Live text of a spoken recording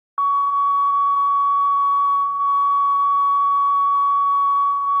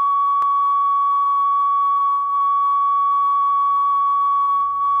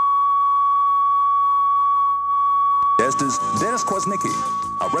guest is Dennis Kwasnicki,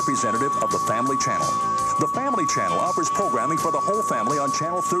 a representative of the Family Channel. The Family Channel offers programming for the whole family on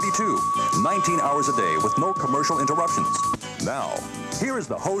Channel 32, 19 hours a day with no commercial interruptions. Now, here is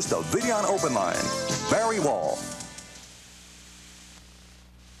the host of Videon Open Line, Barry Wall.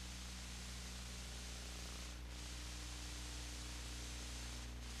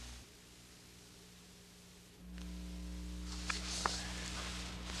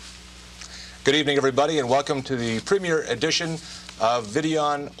 Good evening, everybody, and welcome to the premiere edition of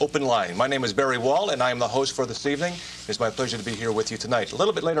Videon Open Line. My name is Barry Wall, and I am the host for this evening. It's my pleasure to be here with you tonight. A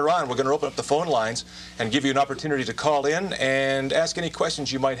little bit later on, we're going to open up the phone lines and give you an opportunity to call in and ask any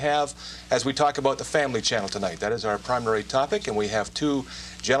questions you might have as we talk about the Family Channel tonight. That is our primary topic, and we have two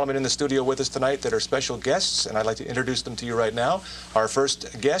gentlemen in the studio with us tonight that are special guests, and I'd like to introduce them to you right now. Our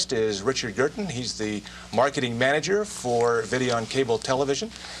first guest is Richard Guertin. He's the marketing manager for Videon Cable Television,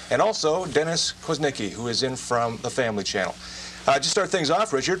 and also Dennis Kwasnicki, who is in from the Family Channel. Just start things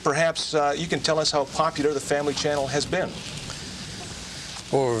off, Richard, perhaps you can tell us how popular the Family Channel has been.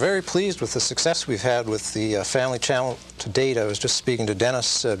 Well, we're very pleased with the success we've had with the Family Channel to date. I was just speaking to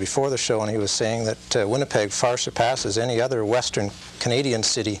Dennis before the show, and he was saying that Winnipeg far surpasses any other Western Canadian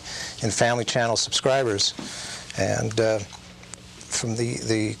city in Family Channel subscribers. And from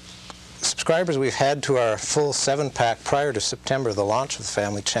the subscribers we've had to our full 7-pack prior to September, the launch of the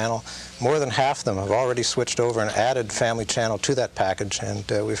Family Channel, more than half of them have already switched over and added Family Channel to that package, and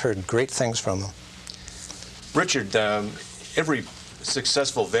we've heard great things from them. Richard, every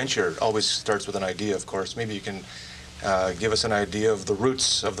successful venture always starts with an idea, of course. Maybe you can give us an idea of the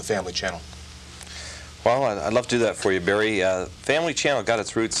roots of the Family Channel. Well, I'd love to do that for you, Barry. Family Channel got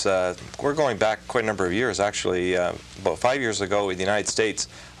its roots, we're going back quite a number of years, actually. About 5 years ago in the United States,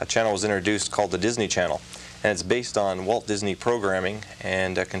 a channel was introduced called the Disney Channel. And it's based on Walt Disney programming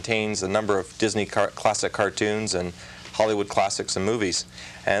and contains a number of Disney classic cartoons and Hollywood classics and movies.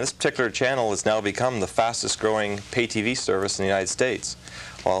 And this particular channel has now become the fastest growing pay TV service in the United States.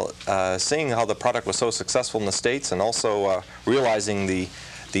 Well, seeing how the product was so successful in the States, and also realizing the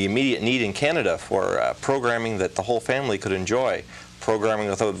immediate need in Canada for programming that the whole family could enjoy, programming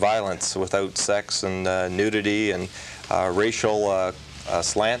without violence, without sex and nudity and racial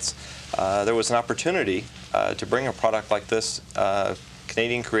slants, there was an opportunity to bring a product like this,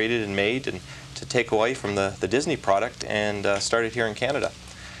 Canadian created and made, and to take away from the Disney product and start it here in Canada.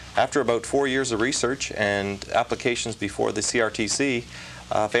 After about 4 years of research and applications before the CRTC,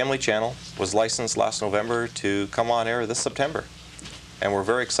 Family Channel was licensed last November to come on air this September. And we're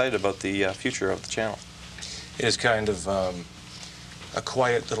very excited about the future of the channel. It is kind of a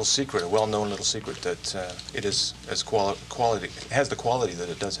quiet little secret, a well-known little secret, that it is as it has the quality that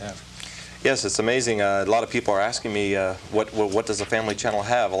it does have. Yes, it's amazing. A lot of people are asking me, what does the Family Channel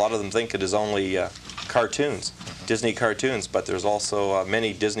have? A lot of them think it is only cartoons, Disney cartoons, but there's also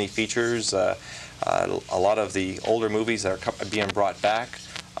many Disney features, a lot of the older movies that are being brought back.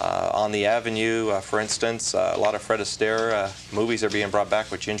 On the Avenue, for instance, a lot of Fred Astaire movies are being brought back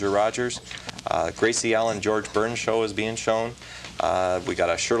with Ginger Rogers. Gracie Allen, George Burns show is being shown. We got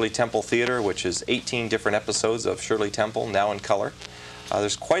a Shirley Temple Theater, which is 18 different episodes of Shirley Temple, now in color.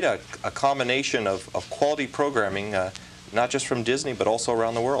 There's quite a combination of quality programming, not just from Disney, but also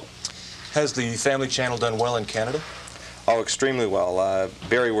around the world. Has the Family Channel done well in Canada? Oh, extremely well.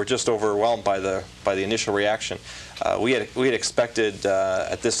 Barry, we're just overwhelmed by the initial reaction. We had expected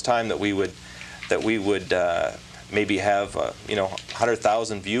at this time that we would maybe have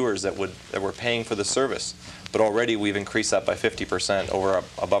 100,000 viewers that were paying for the service, but already we've increased that by 50%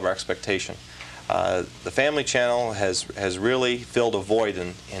 above our expectation. The Family Channel has really filled a void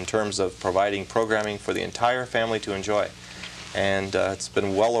in terms of providing programming for the entire family to enjoy, and it's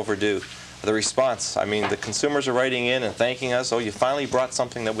been well overdue. The response, I mean, the consumers are writing in and thanking us, oh, you finally brought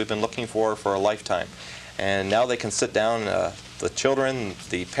something that we've been looking for a lifetime. And now they can sit down, the children,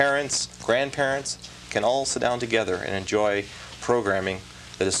 the parents, grandparents, can all sit down together and enjoy programming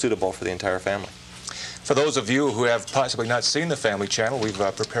that is suitable for the entire family. For those of you who have possibly not seen the Family Channel, we've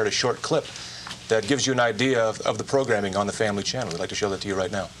prepared a short clip that gives you an idea of the programming on the Family Channel. We'd like to show that to you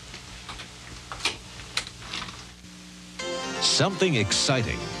right now. Something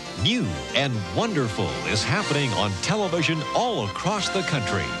exciting, new, and wonderful is happening on television all across the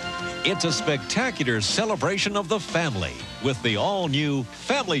country. It's a spectacular celebration of the family with the all-new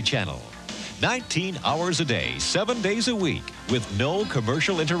Family Channel. 19 hours a day, 7 days a week, with no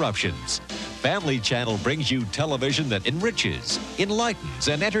commercial interruptions. Family Channel brings you television that enriches, enlightens,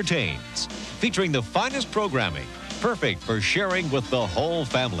 and entertains, featuring the finest programming, perfect for sharing with the whole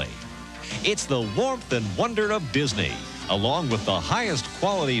family. It's the warmth and wonder of Disney, along with the highest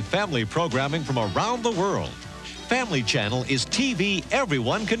quality family programming from around the world. Family Channel is TV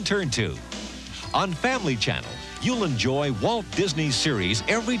everyone can turn to. On Family Channel, you'll enjoy Walt Disney series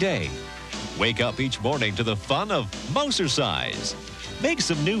every day. Wake up each morning to the fun of Mosercise. Make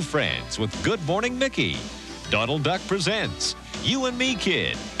some new friends with Good Morning Mickey, Donald Duck Presents, You and Me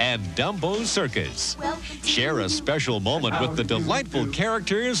Kid, and Dumbo's Circus. Share a special moment with the delightful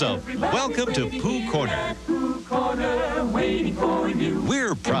characters of Welcome to Pooh Corner.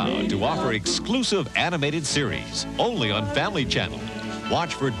 We're proud to offer exclusive animated series only on Family Channel.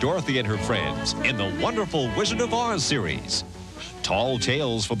 Watch for Dorothy and her friends in the wonderful Wizard of Oz series. Tall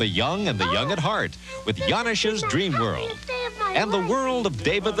Tales for the Young and the Young at Heart with Janish's Dream World. And The World of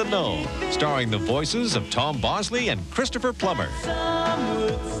David the Gnome, starring the voices of Tom Bosley and Christopher Plummer. Some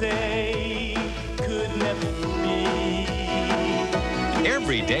would say could never be.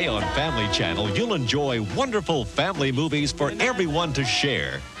 Every day on Family Channel, you'll enjoy wonderful family movies for everyone to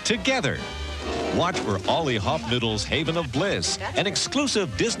share together. Watch for Ollie Hopnoodle's Haven of Bliss, an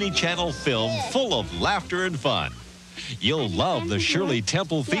exclusive Disney Channel film full of laughter and fun. You'll love the Shirley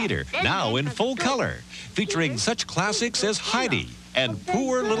Temple Theater, now in full color, featuring such classics as Heidi and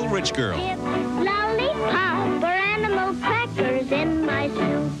Poor Little Rich Girl. Lollipop or animal crackers in my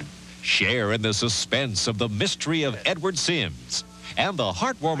soup. Share in the suspense of The Mystery of Edward Sims and the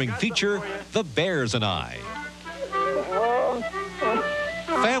heartwarming feature, The Bears and I.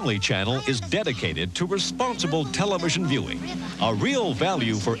 Family Channel is dedicated to responsible television viewing, a real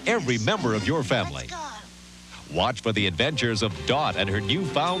value for every member of your family. Watch for the adventures of Dot and her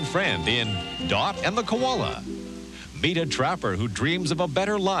newfound friend in Dot and the Koala. Meet a trapper who dreams of a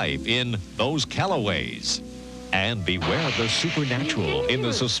better life in Those Callaways. And beware of the supernatural in the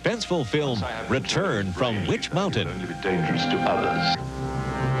suspenseful film Return from Witch Mountain. To be dangerous to others.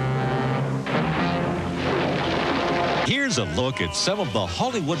 Here's a look at some of the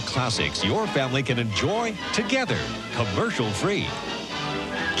Hollywood classics your family can enjoy together, commercial-free.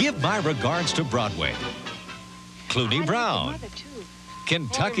 Give my regards to Broadway, Clooney Brown,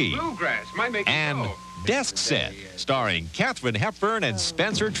 Kentucky, and Desk Set, starring Katharine Hepburn and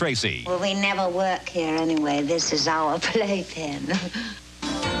Spencer Tracy. Well, we never work here anyway. This is our playpen.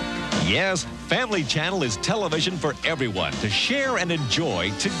 Yes, Family Channel is television for everyone to share and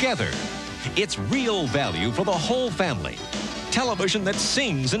enjoy together. It's real value for the whole family. Television that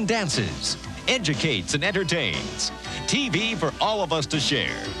sings and dances, educates and entertains. TV for all of us to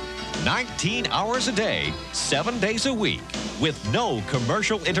share. 19 hours a day, 7 days a week, with no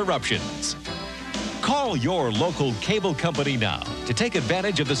commercial interruptions. Call your local cable company now to take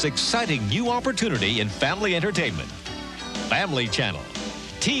advantage of this exciting new opportunity in family entertainment. Family Channel,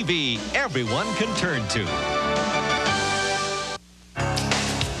 TV everyone can turn to.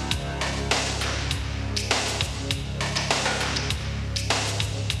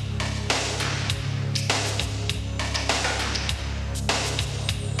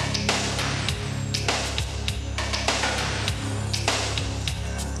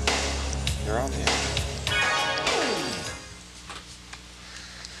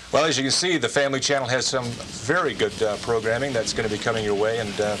 Well, as you can see, the Family Channel has some very good programming that's going to be coming your way. And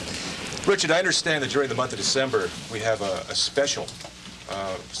Richard, I understand that during the month of December, we have a special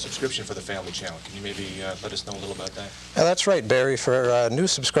subscription for the Family Channel. Can you maybe let us know a little about that? Yeah, that's right, Barry. For new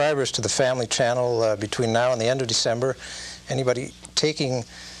subscribers to the Family Channel between now and the end of December, anybody taking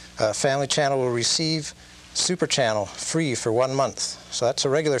Family Channel will receive Super Channel free for 1 month. So that's a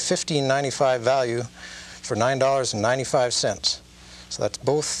regular $15.95 value for $9.95. So that's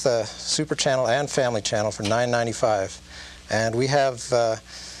both Super Channel and Family Channel for $9.95. And we have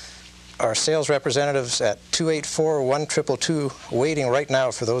our sales representatives at 284-1222 waiting right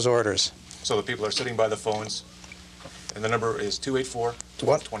now for those orders. So the people are sitting by the phones, and the number is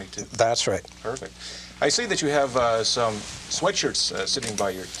 284-1222. That's right. Perfect. I see that you have some sweatshirts sitting by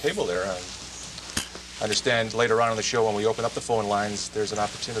your table there. I understand later on in the show when we open up the phone lines, there's an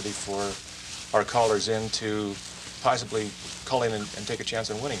opportunity for our callers in to possibly call in and take a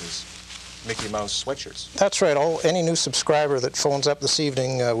chance on winning these Mickey Mouse sweatshirts. That's right. Any new subscriber that phones up this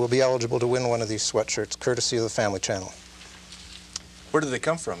evening will be eligible to win one of these sweatshirts, courtesy of the Family Channel. Where do they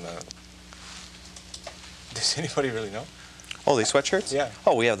come from? Does anybody really know? Oh, these sweatshirts? Yeah.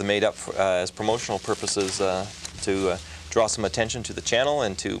 Oh, we have them made up for, as promotional purposes to draw some attention to the channel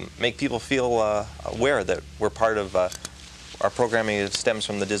and to make people feel aware that we're part of our programming that stems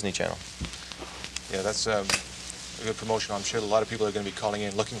from the Disney Channel. Yeah, that's a good promotion. I'm sure a lot of people are going to be calling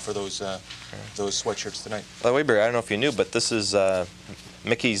in looking for those sweatshirts tonight. By the way, Barry, I don't know if you knew, but this is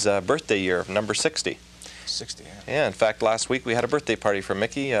Mickey's birthday year, number 60. 60, yeah. Yeah, in fact, last week we had a birthday party for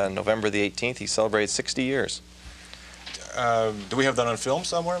Mickey, November the 18th. He celebrated 60 years. Do we have that on film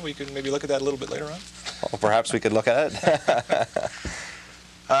somewhere? We could maybe look at that a little bit later on. Well, perhaps we could look at it.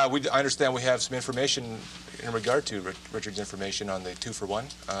 I understand we have some information in regard to Richard's information on the 2-for-1.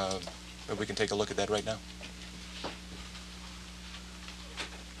 Maybe we can take a look at that right now.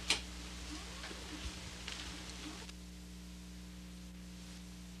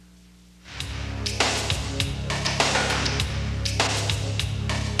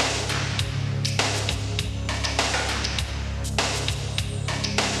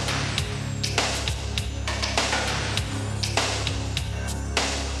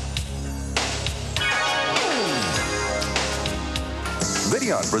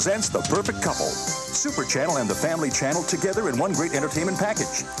 Videon presents The Perfect Couple. Super Channel and the Family Channel together in one great entertainment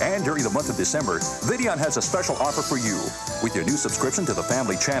package. And during the month of December, Videon has a special offer for you. With your new subscription to the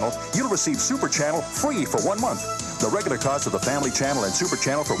Family Channel, you'll receive Super Channel free for 1 month. The regular cost of the Family Channel and Super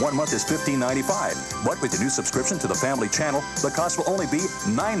Channel for 1 month is $15.95. But with your new subscription to the Family Channel, the cost will only be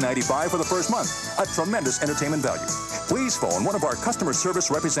 $9.95 for the first month. A tremendous entertainment value. Please phone one of our customer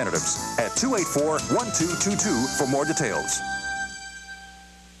service representatives at 284-1222 for more details.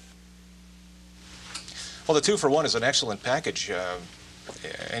 Well, the 2-for-1 is an excellent package.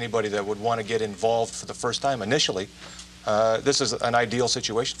 Anybody that would want to get involved for the first time initially, this is an ideal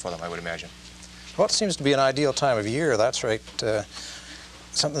situation for them, I would imagine. Well, it seems to be an ideal time of year, that's right.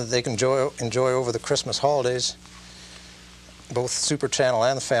 Something that they can enjoy over the Christmas holidays, both Super Channel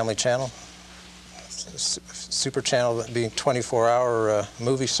and the Family Channel. Super Channel being 24-hour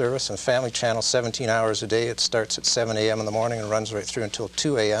movie service, and Family Channel 17 hours a day. It starts at 7 a.m. in the morning and runs right through until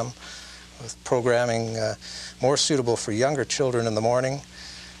 2 a.m. with programming more suitable for younger children in the morning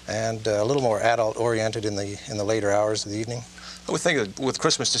and a little more adult-oriented in the later hours of the evening. I would think that with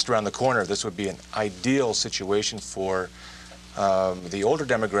Christmas just around the corner, this would be an ideal situation for the older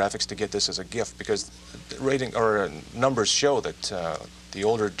demographics to get this as a gift, because numbers show that the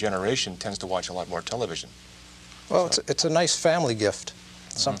older generation tends to watch a lot more television. Well, it's a nice family gift,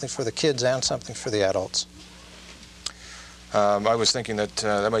 something for the kids and something for the adults. I was thinking that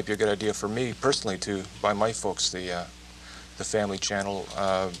that might be a good idea for me personally to buy my folks the Family Channel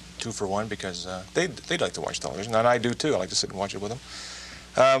 2-for-1, because they'd like to watch television, and I do too. I like to sit and watch it with them.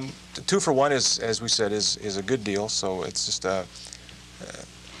 The 2-for-1 is, as we said, is a good deal. So it's just the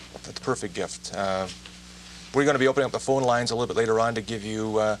perfect gift. We're going to be opening up the phone lines a little bit later on to give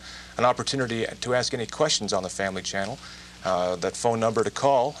you an opportunity to ask any questions on the Family Channel. That phone number to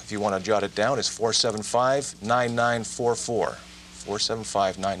call, if you want to jot it down, is 475-9944.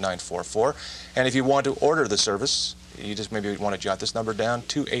 475-9944. And if you want to order the service, you just maybe want to jot this number down,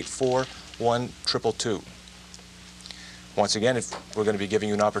 284-1222. Once again, we're going to be giving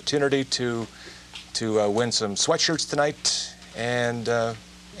you an opportunity to win some sweatshirts tonight, and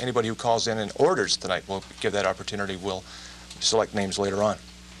anybody who calls in and orders tonight will give that opportunity. We'll select names later on.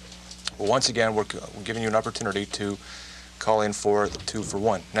 Well, once again, we're giving you an opportunity to call in for the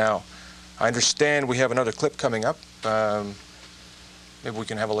 2-for-1. Now, I understand we have another clip coming up. Maybe we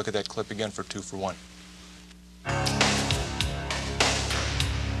can have a look at that clip again for 2-for-1.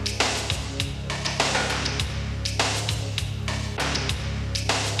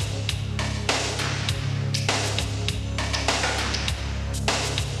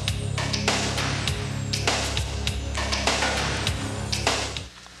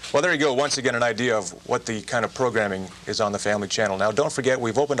 Well, there you go. Once again, an idea of what the kind of programming is on the Family Channel. Now, don't forget,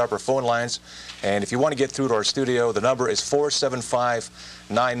 we've opened up our phone lines, and if you want to get through to our studio, the number is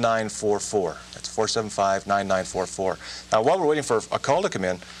 475-9944. That's 475-9944. Now, while we're waiting for a call to come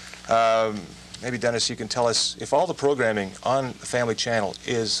in, maybe, Dennis, you can tell us if all the programming on the Family Channel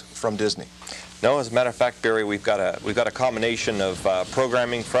is from Disney. No, as a matter of fact, Barry, we've got a combination of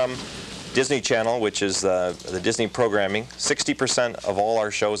programming from Disney Channel, which is the Disney programming. 60% of all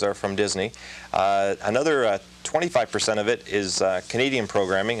our shows are from Disney. Another 25% of it is Canadian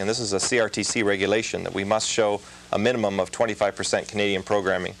programming, and this is a CRTC regulation that we must show a minimum of 25% Canadian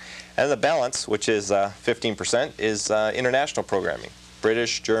programming. And the balance, which is 15%, is international programming.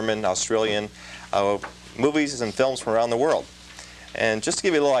 British, German, Australian, movies and films from around the world. And just to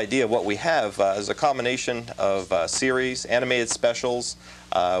give you a little idea of what we have is a combination of series, animated specials.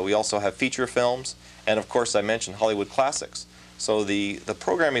 We also have feature films, and of course I mentioned Hollywood classics. So the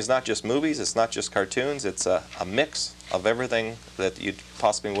programming is not just movies, it's not just cartoons, it's a mix of everything that you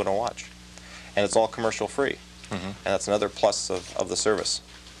possibly want to watch. And it's all commercial free. And that's another plus of the service.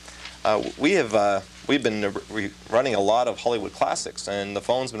 We've been running a lot of Hollywood classics, and the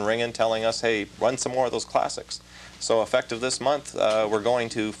phone's been ringing telling us, hey, run some more of those classics. So effective this month, we're going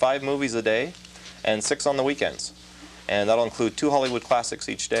to 5 movies a day and 6 on the weekends. And that'll include 2 Hollywood classics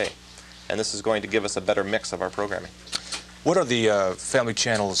each day. And this is going to give us a better mix of our programming. What are the Family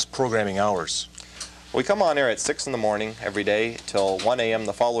Channel's programming hours? We come on air at 6 in the morning every day till 1 a.m.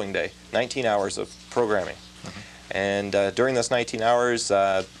 the following day, 19 hours of programming. And during those 19 hours,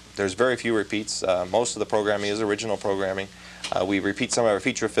 there's very few repeats. Most of the programming is original programming. We repeat some of our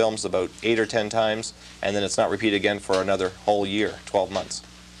feature films about 8 or 10 times, and then it's not repeated again for another whole year, 12 months.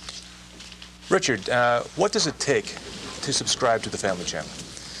 Richard, what does it take to subscribe to the Family Channel?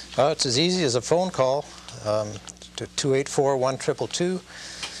 It's as easy as a phone call to 284-1222.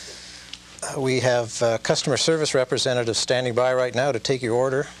 We have customer service representatives standing by right now to take your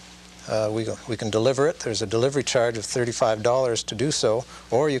order. We can deliver it. There's a delivery charge of $35 to do so,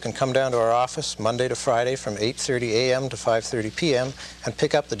 or you can come down to our office Monday to Friday from 8:30 a.m. to 5:30 p.m. and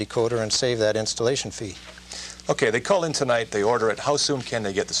pick up the decoder and save that installation fee. Okay, they call in tonight, they order it. How soon can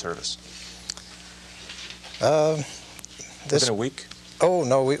they get the service? Within a week? Oh,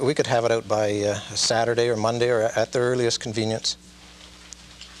 no, we could have it out by Saturday or Monday or at their earliest convenience.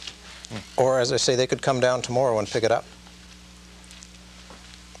 Or, as I say, they could come down tomorrow and pick it up.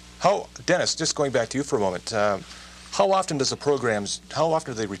 Dennis, just going back to you for a moment, how often do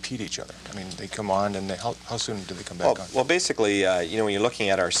they repeat each other? I mean, they come on, and how soon do they come back on? Well, basically, you know, when you're looking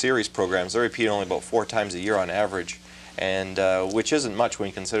at our series programs, they repeat only about 4 times a year on average, and which isn't much when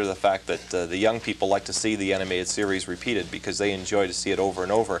you consider the fact that the young people like to see the animated series repeated because they enjoy to see it over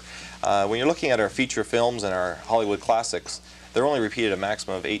and over. When you're looking at our feature films and our Hollywood classics, they're only repeated a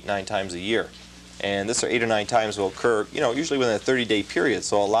maximum of 8-9 times a year. And this 8 or 9 times will occur, you know, usually within a 30-day period.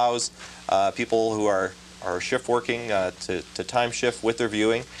 So it allows people who are shift working to time shift with their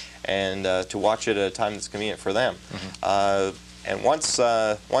viewing and to watch it at a time that's convenient for them. And once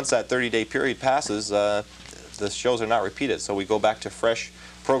that 30-day period passes, the shows are not repeated. So we go back to fresh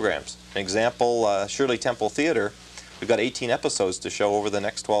programs. An example, Shirley Temple Theater, we've got 18 episodes to show over the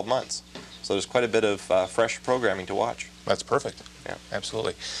next 12 months. So there's quite a bit of fresh programming to watch. That's perfect. Yeah,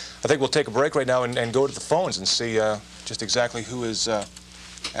 absolutely. I think we'll take a break right now and go to the phones and see just exactly who is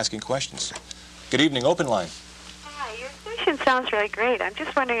asking questions. Good evening, Open Line. Hi, your station sounds really great. I'm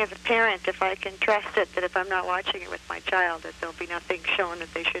just wondering as a parent if I can trust it that if I'm not watching it with my child that there'll be nothing shown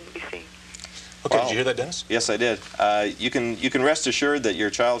that they shouldn't be seeing. Okay, well, did you hear that, Dennis? Yes, I did. You can rest assured that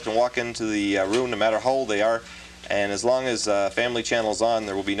your child can walk into the room no matter how old they are, and as long as Family Channel's on,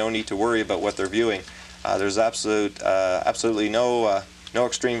 there will be no need to worry about what they're viewing. There's absolutely no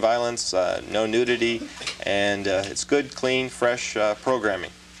extreme violence, no nudity, and it's good, clean, fresh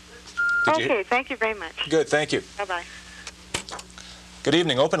programming. Okay, thank you very much. Good, thank you. Bye-bye. Good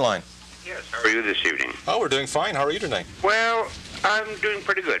evening, Open Line. Yes, how are you this evening? Oh, we're doing fine. How are you tonight? Well, I'm doing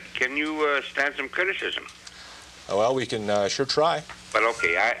pretty good. Can you stand some criticism? Oh, well, we can sure try. Well,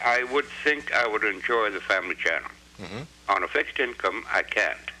 okay, I would think I would enjoy the Family Channel. On a fixed income, I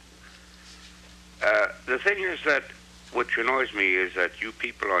can't. The thing is that what annoys me is that you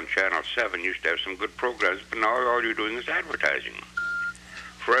people on Channel 7 used to have some good programs, but now all you're doing is advertising.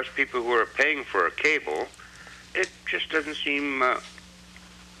 For us people who are paying for a cable, it just doesn't seem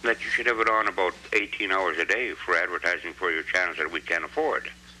that you should have it on about 18 hours a day for advertising for your channels that we can't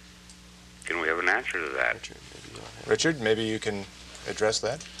afford. Can we have an answer to that? Richard, maybe you can address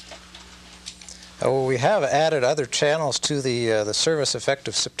that? Well, we have added other channels to the service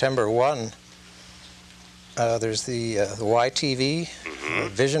effective September 1. There's the YTV,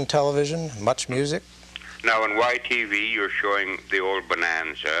 Vision Television, Much Music. Now, on YTV, you're showing the old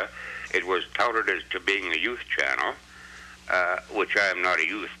Bonanza. It was touted as to being a youth channel, which I am not a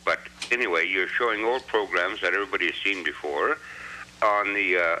youth, but anyway, you're showing old programs that everybody has seen before. On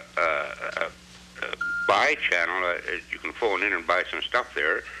the Buy channel, you can phone in and buy some stuff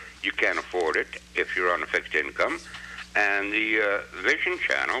there. You can't afford it if you're on a fixed income. And the Vision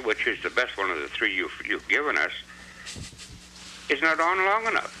channel, which is the best one of the three you've given us, is not on long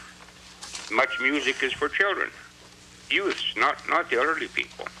enough. Much Music is for children, youths, not the elderly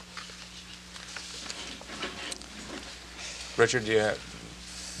people. Richard, yeah.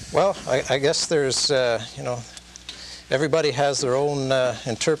 Well, I guess there's, you know, everybody has their own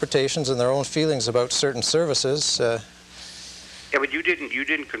interpretations and their own feelings about certain services. Yeah, but you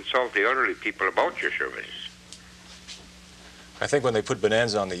didn't consult the elderly people about your services. I think when they put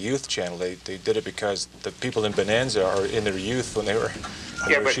Bonanza on the youth channel, they did it because the people in Bonanza are in their youth when they were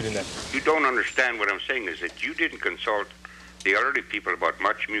shooting that. You don't understand what I'm saying is that you didn't consult the elderly people about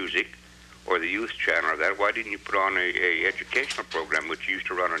Much Music or the youth channel or that. Why didn't you put on a educational program which you used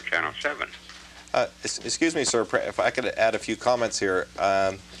to run on Channel 7? Excuse me, sir, if I could add a few comments here.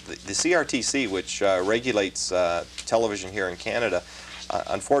 The CRTC, which regulates television here in Canada,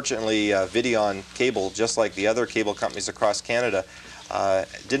 unfortunately, Videon Cable, just like the other cable companies across Canada,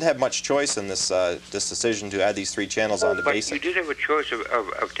 didn't have much choice in this this decision to add these 3 channels onto but basic. you did have a choice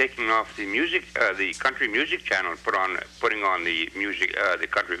of taking off the music, the country music channel, and putting on the music, the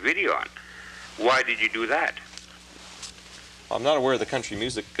country Videon. Why did you do that? I'm not aware of the country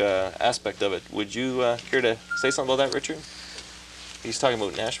music aspect of it. Would you care to say something about that, Richard? He's talking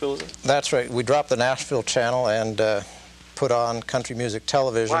about Nashville, is it? That's right. We dropped the Nashville channel and put on country music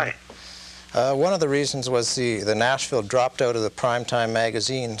television. Why? One of the reasons was the Nashville dropped out of the primetime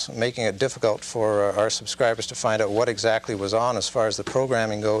magazines, making it difficult for our subscribers to find out what exactly was on as far as the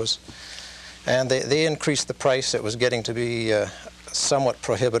programming goes. And they increased the price. It was getting to be somewhat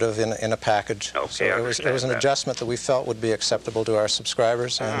prohibitive in a package. Okay, so it was an adjustment that we felt would be acceptable to our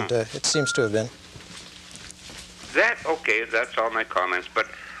subscribers, and it seems to have been. Okay, that's all my comments, but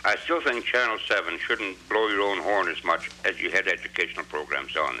I still think Channel 7 shouldn't blow your own horn as much as you had educational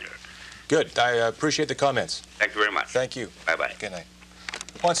programs on there. Good. I appreciate the comments. Thank you very much. Thank you. Bye-bye. Good night.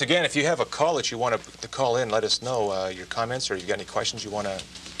 Once again, if you have a call that you want to call in, let us know your comments, or you got any questions you want to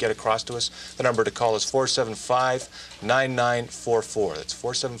get across to us. The number to call is 475-9944. That's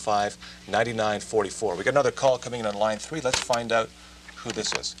 475-9944. We got another call coming in on line 3. Let's find out who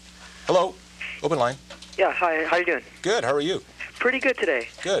this is. Hello. Open line. Yeah, hi. How you doing? Good. How are you? Pretty good today.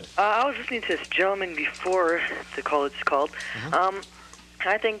 Good. I was listening to this gentleman before the call it's called.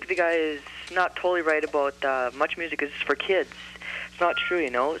 I think the guy is not totally right about much music is for kids. It's not true,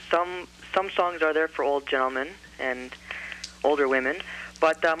 you know. Some songs are there for old gentlemen and older women.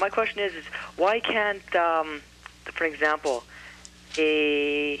 But my question is why can't, for example,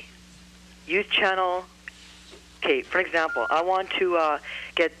 a youth channel, okay, for example, I want to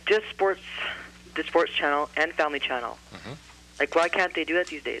get just the sports channel and family channel. Like, why can't they do that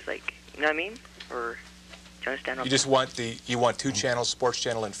these days? Like, you know what I mean? Or, do you understand what You just want you want 2 channels, sports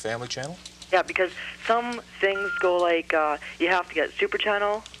channel and family channel? Yeah, because some things go like, you have to get super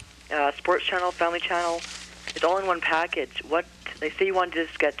channel, sports channel, family channel. It's all in one package. What, they say you want to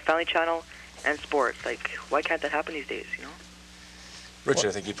just get family channel and sports. Like, why can't that happen these days, you know? Richard,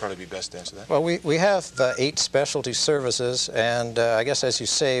 I think you'd probably be best to answer that. Well, we have 8 specialty services, and I guess as you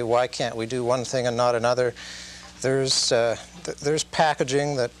say, why can't we do one thing and not another? There's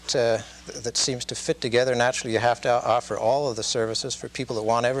packaging that seems to fit together. Naturally, you have to offer all of the services for people that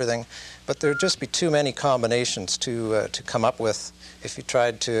want everything, but there'd just be too many combinations to come up with if you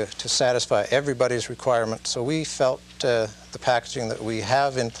tried to satisfy everybody's requirement. So we felt the packaging that we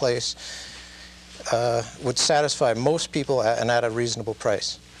have in place would satisfy most people and at a reasonable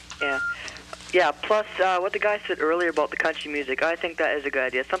price. Yeah. Yeah, plus what the guy said earlier about the country music, I think that is a good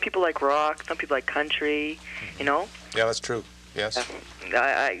idea. Some people like rock, some people like country, you know? Yeah, that's true. Yes.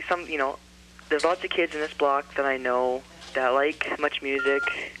 You know, there's lots of kids in this block that I know that like much music,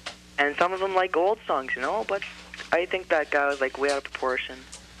 and some of them like old songs, you know, but I think that guy was like way out of proportion.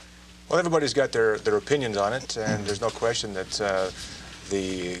 Well, everybody's got their opinions on it, and there's no question that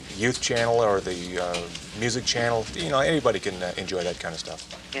the youth channel or the music channel, you know, anybody can enjoy that kind of stuff.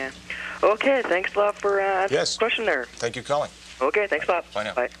 Yeah. Okay, thanks a lot for answering the question there. Thank you for calling. Okay, thanks a lot. Bye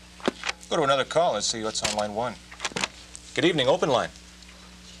now. Bye. Go to another call. Let's see what's on line 1. Good evening, open line.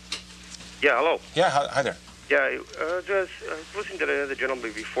 Yeah, hello. Yeah, hi there. Yeah, just listening to the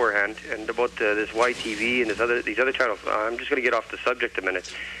gentleman beforehand and about this YTV and these other channels. I'm just going to get off the subject a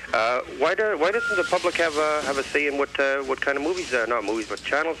minute. Why doesn't the public have a say in what kind of movies, not movies, but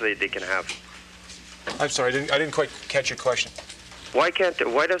channels they can have? I'm sorry, I didn't quite catch your question. Why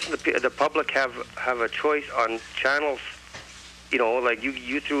doesn't the public have a choice on channels? You know, like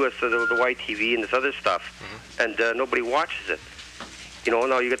you threw us the YTV and this other stuff, and nobody watches it. You know,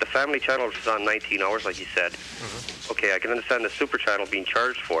 now you get the family channel, which is on 19 hours, like you said. Okay, I can understand the super channel being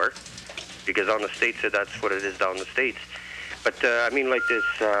charged for, because on the States, that's what it is down in the States. But, I mean, like this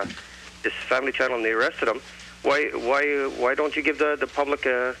family channel and the rest of them, why don't you give the public,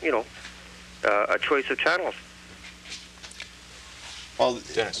 you know, a choice of channels? Well,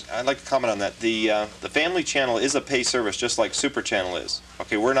 Dennis, I'd like to comment on that. The family channel is a pay service, just like Super Channel is.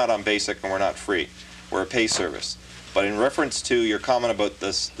 Okay, we're not on basic and we're not free. We're a pay service. But in reference to your comment about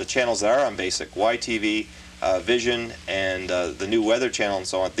the channels that are on basic, YTV, Vision, and the new Weather Channel and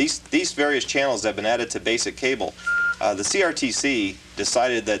so on, these various channels have been added to basic cable. The CRTC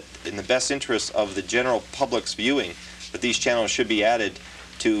decided that in the best interest of the general public's viewing, that these channels should be added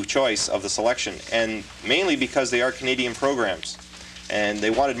to choice of the selection, and mainly because they are Canadian programs. And they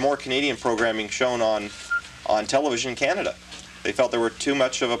wanted more Canadian programming shown on television in Canada. They felt there were too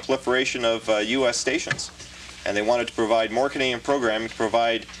much of a proliferation of U.S. stations. And they wanted to provide more Canadian programming, to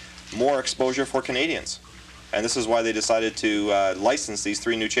provide more exposure for Canadians. And this is why they decided to license these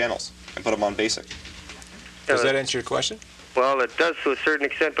 3 new channels and put them on basic. Does that answer your question? Well, it does to a certain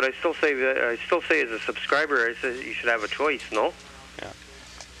extent, but I still say as a subscriber, I say you should have a choice. No. Yeah.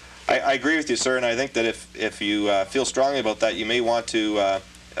 I agree with you, sir, and I think that if you feel strongly about that, you may want to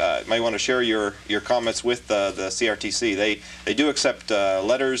share your comments with the CRTC. They do accept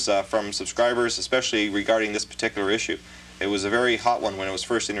letters from subscribers, especially regarding this particular issue. It was a very hot one when it was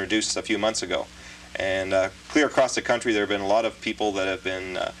first introduced a few months ago, and clear across the country there have been a lot of people that have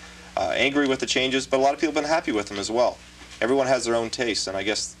been angry with the changes, but a lot of people have been happy with them as well. Everyone has their own taste, and I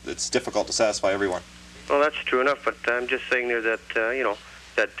guess it's difficult to satisfy everyone. Well, that's true enough, but I'm just saying there that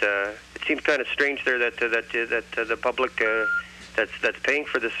that it seems kind of strange there that the public that's paying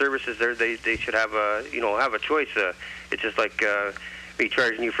for the services there, they should have a have a choice. It's just like me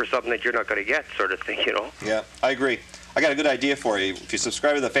charging you for something that you're not going to get, sort of thing, Yeah, I agree. I got a good idea for you. If you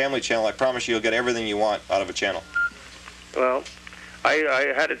subscribe to the Family Channel, I promise you'll get everything you want out of a channel. Well,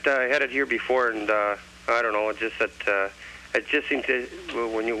 I had it here before, and I don't know. It's just that it just seemed to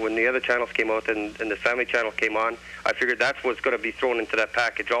when the other channels came out and the Family Channel came on, I figured that's what's going to be thrown into that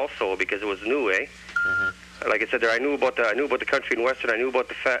package also because it was new, eh? Mm-hmm. Like I said, there I knew about the country and western. I knew about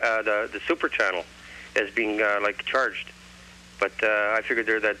the Super Channel as being like charged, but I figured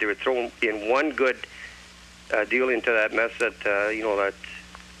there that they would throw in one good deal into that mess that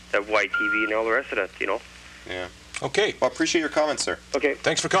that white TV and all the rest of that, Yeah. Okay. Well, I appreciate your comments, sir. Okay.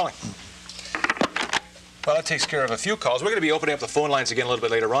 Thanks for calling. Well, that takes care of a few calls. We're going to be opening up the phone lines again a little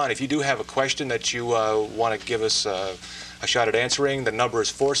bit later on. If you do have a question that you want to give us a shot at answering, the number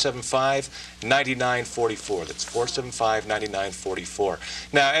is 475-9944. That's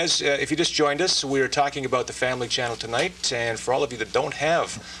 475-9944. Now, if you just joined us, we are talking about the Family Channel tonight. And for all of you that don't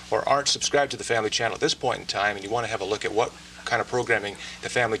have or aren't subscribed to the Family Channel at this point in time, and you want to have a look at what kind of programming the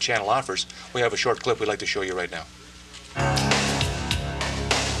Family Channel offers, we have a short clip we'd like to show you right now.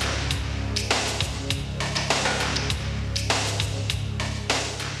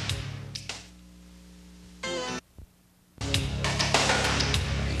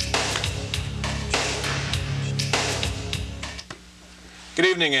 Good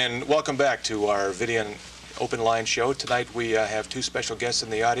evening and welcome back to our Videon Open Line show. Tonight we have two special guests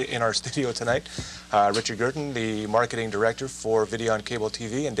in our studio tonight. Richard Guertin, the marketing director for Videon Cable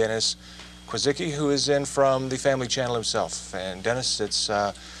TV, and Dennis Kwasnicki, who is in from the Family Channel himself. And Dennis,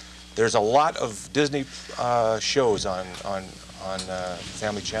 there's a lot of Disney shows on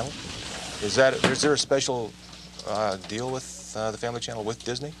Family Channel. Is there a special deal with the Family Channel with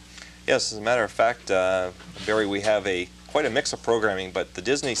Disney? Yes, as a matter of fact, Barry, we have quite a mix of programming, but the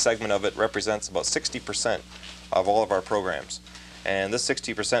Disney segment of it represents about 60% of all of our programs. And this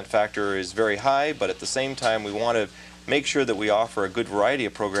 60% factor is very high, but at the same time we want to make sure that we offer a good variety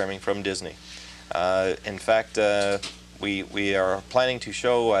of programming from Disney. In fact, we are planning to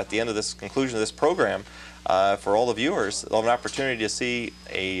show at the end of this conclusion of this program for all the viewers, they'll have an opportunity to see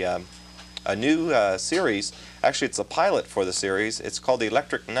a new series. Actually, it's a pilot for the series. It's called The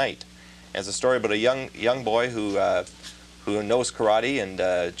Electric Knight. And it's a story about a young boy who knows karate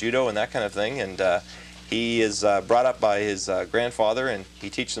and judo and that kind of thing, and he is brought up by his grandfather, and he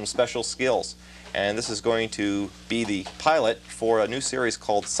teaches him special skills. And this is going to be the pilot for a new series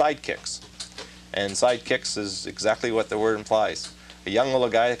called Sidekicks. And Sidekicks is exactly what the word implies. A young little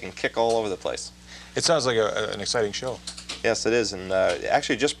guy that can kick all over the place. It sounds like an exciting show. Yes, it is, and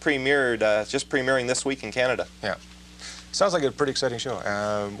actually just premiering this week in Canada. Yeah. Sounds like a pretty exciting show.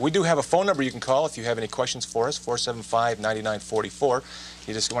 We do have a phone number you can call if you have any questions for us, 475-9944.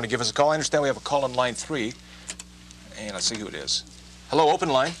 You just want to give us a call. I understand we have a call on line 3. And let's see who it is. Hello, open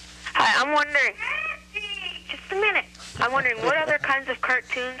line. Hi, I'm wondering, just a minute. I'm wondering what other kinds of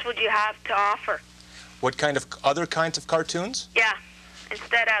cartoons would you have to offer? What kind of other kinds of cartoons? Yeah,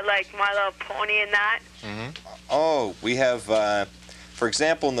 instead of like My Little Pony and that. Mm-hmm. Oh, we have... for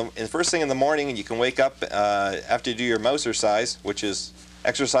example, in the first thing in the morning, and you can wake up after you do your Mousercise, which is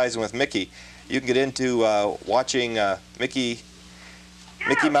exercising with Mickey. You can get into watching Mickey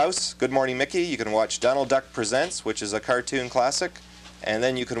Mouse, Good Morning Mickey. You can watch Donald Duck Presents, which is a cartoon classic, and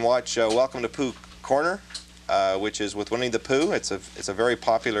then you can watch Welcome to Pooh Corner, which is with Winnie the Pooh. It's a very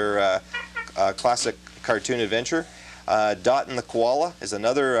popular classic cartoon adventure. Dot and the Koala is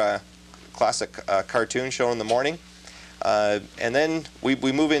another classic cartoon shown in the morning. And then we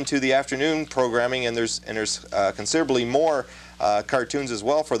move into the afternoon programming, and there's considerably more cartoons as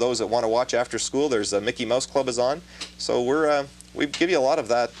well for those that want to watch after school. There's a Mickey Mouse Club is on, so we give you a lot of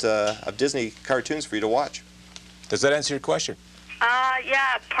that of Disney cartoons for you to watch. Does that answer your question?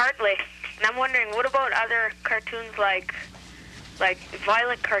 Yeah, partly. And I'm wondering, what about other cartoons like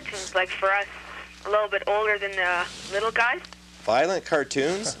violent cartoons, like for us, a little bit older than the little guys? Violent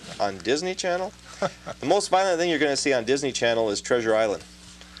cartoons on Disney Channel? The most violent thing you're going to see on Disney Channel is Treasure Island.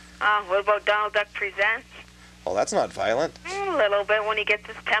 What about Donald Duck Presents? Oh, that's not violent. A little bit when he gets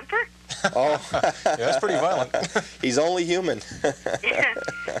his temper. Oh, yeah, that's pretty violent. He's only human. Yeah.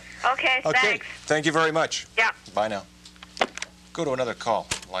 Okay, thanks. Thank you very much. Yeah. Bye now. Go to another call.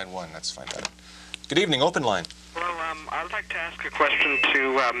 Line 1, let's find out. Good evening, open line. Hello, I'd like to ask a question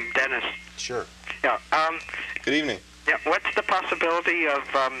to Dennis. Sure. Yeah. Good evening. Yeah, what's the possibility of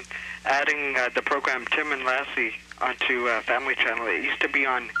adding the program Tim and Lassie onto Family Channel? It used to be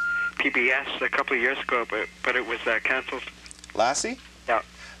on PBS a couple of years ago, but it was canceled. Lassie? Yeah.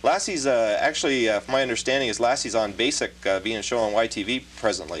 Lassie's actually, from my understanding, is Lassie's on Basic, being shown on YTV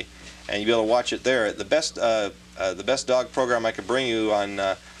presently, and you'll be able to watch it there. The best dog program I could bring you on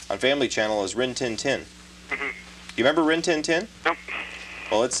Family Channel is Rin Tin Tin. Mm-hmm. You remember Rin Tin Tin? Nope.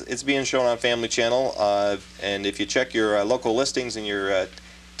 Well, it's being shown on Family Channel, and if you check your local listings in your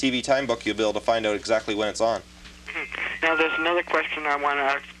TV time book, you'll be able to find out exactly when it's on. Mm-hmm. Now, there's another question I want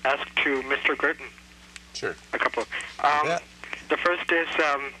to ask to Mr. Guertin. Sure. A couple. The first is,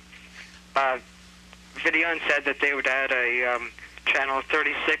 Videon said that they would add a channel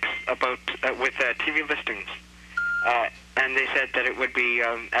 36 about with TV listings, and they said that it would be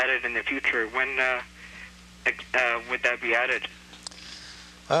added in the future. When would that be added?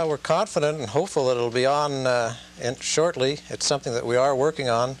 We're confident and hopeful that it'll be on shortly. It's something that we are working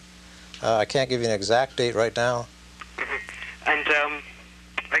on. I can't give you an exact date right now. Mm-hmm. And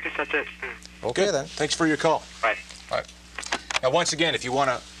I guess that's it. Okay, Good. then. Thanks for your call. Bye. Bye. Now, once again, if you want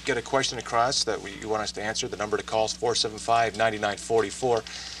to get a question across that you want us to answer, the number to call is 475-9944.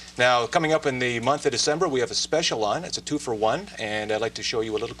 Now, coming up in the month of December, we have a special on. It's a 2-for-1, and I'd like to show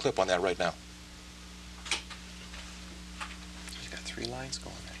you a little clip on that right now. You've got 3 lines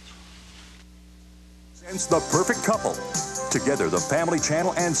going there. It's the perfect couple. Together, the Family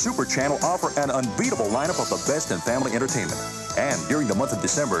Channel and Super Channel offer an unbeatable lineup of the best in family entertainment. And during the month of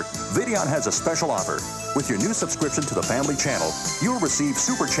December, Videon has a special offer. With your new subscription to the Family Channel, you'll receive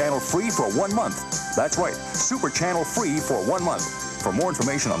Super Channel free for 1 month. That's right, Super Channel free for 1 month. For more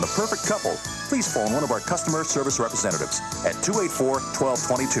information on the perfect couple, please phone one of our customer service representatives at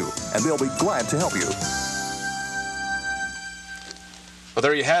 284-1222, and they'll be glad to help you. Well,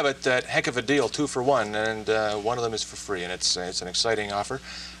 there you have it. That heck of a deal, 2-for-1, and one of them is for free, and it's an exciting offer.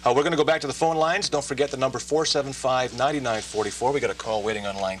 We're going to go back to the phone lines. Don't forget the number 475-9944. We got a call waiting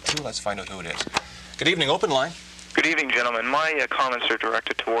on line 2. Let's find out who it is. Good evening, open line. Good evening, gentlemen. My comments are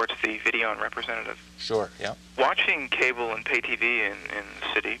directed towards the Videon representative. Sure, yeah. Watching cable and pay TV in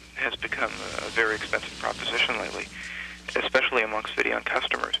the city has become a very expensive proposition lately, especially amongst Videon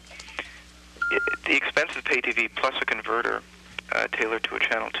customers. The expense of pay TV plus a converter tailored to a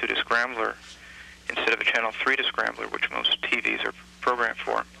Channel 2 to Scrambler instead of a Channel 3 to Scrambler, which most TVs are programmed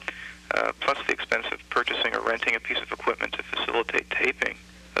for, plus the expense of purchasing or renting a piece of equipment to facilitate taping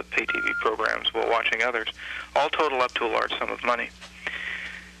of pay TV programs while watching others, all total up to a large sum of money.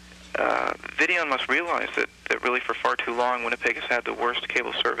 Videon must realize that really for far too long, Winnipeg has had the worst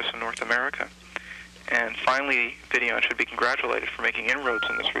cable service in North America. And finally, Videon should be congratulated for making inroads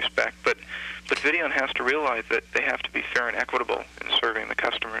in this respect. But Videon has to realize that they have to be fair and equitable in serving the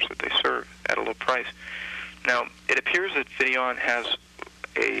customers that they serve at a low price. Now, it appears that Videon has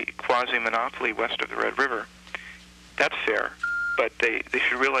a quasi-monopoly west of the Red River. That's fair, but they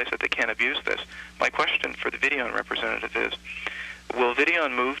should realize that they can't abuse this. My question for the Videon representative is, will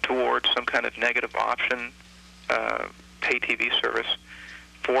Videon move towards some kind of negative option pay TV service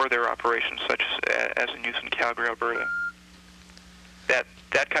for their operations, such as in use in Calgary, Alberta?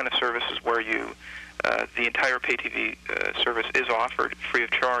 That kind of service is where the entire pay TV service is offered free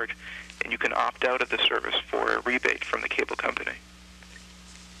of charge, and you can opt out of the service for a rebate from the cable company.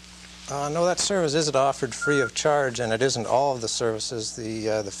 No, that service isn't offered free of charge, and it isn't all of the services.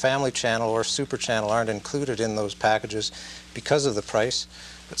 The Family Channel or Super Channel aren't included in those packages because of the price.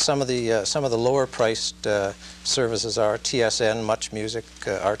 But some of the lower priced services are TSN, Much Music,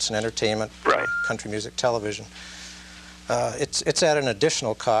 Arts and Entertainment, right. Country Music Television. It's at an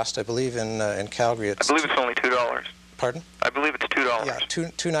additional cost, I believe. In Calgary, I believe it's only $2. Pardon? I believe it's $2. Yeah,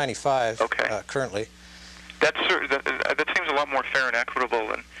 $2.95. Okay. Currently. That seems a lot more fair and equitable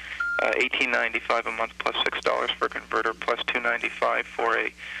than $18.95 a month plus $6 for a converter plus $2.95 for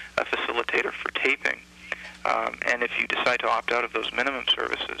a facilitator for taping. And if you decide to opt out of those minimum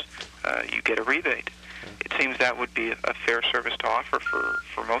services, you get a rebate. It seems that would be a fair service to offer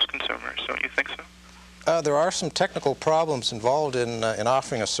for most consumers. Don't you think so? There are some technical problems involved in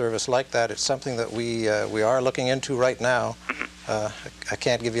offering a service like that. It's something that we are looking into right now. I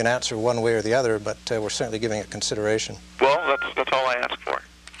can't give you an answer one way or the other, but we're certainly giving it consideration. Well, that's all I ask for.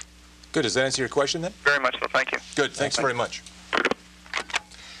 Good. Does that answer your question then? Very much so. Thank you. Good. Thanks very much.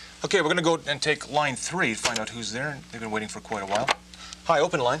 Okay, we're going to go and take line 3 to find out who's there. They've been waiting for quite a while. Hi,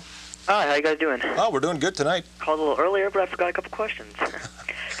 open line. Hi, how you guys doing? Oh, we're doing good tonight. Called a little earlier, but I forgot a couple questions.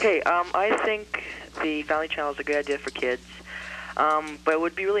 Okay, I think the Family Channel is a good idea for kids, but it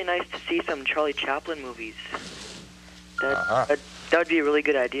would be really nice to see some Charlie Chaplin movies. That would be a really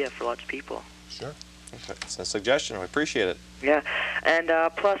good idea for lots of people. Sure. It's a suggestion. We appreciate it. Yeah, and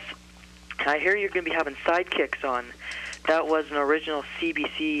plus, I hear you're going to be having Sidekicks on. That was an original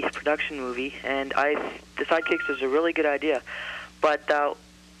CBC production movie, and the Sidekicks is a really good idea. But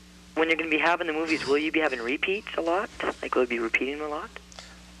when you're going to be having the movies, will you be having repeats a lot? Like, will you be repeating them a lot?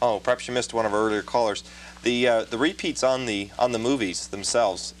 Oh, perhaps you missed one of our earlier callers. The repeats on the movies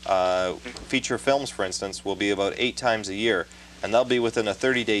themselves, feature films, for instance, will be about 8 times a year, and they'll be within a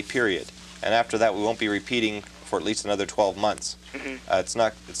 30-day period. And after that, we won't be repeating for at least another 12 months. It's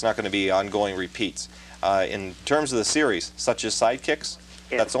not going to be ongoing repeats. In terms of the series, such as Sidekicks,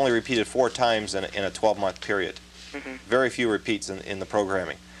 that's only repeated 4 times in a 12-month period. Very few repeats in the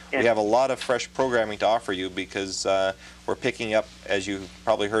programming. We have a lot of fresh programming to offer you because we're picking up, as you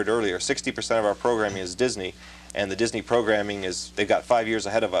probably heard earlier, 60% of our programming is Disney, and the Disney programming they've got 5 years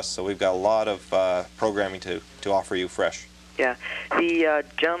ahead of us, so we've got a lot of programming to offer you fresh. Yeah. The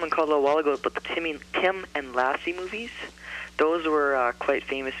gentleman called a little while ago about the Tim and Lassie movies. Those were quite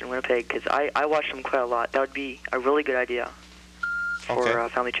famous in Winnipeg because I watched them quite a lot. That would be a really good idea for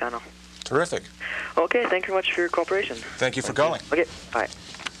Family Channel. Terrific. Okay, thank you very much for your cooperation. Thank you for calling. Okay, bye.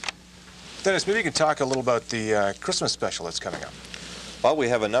 Dennis, maybe you can talk a little about the Christmas special that's coming up. Well, we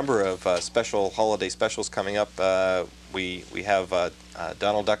have a number of special holiday specials coming up. We have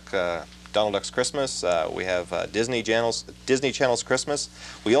Donald Duck's Christmas. We have Disney Channel's Christmas.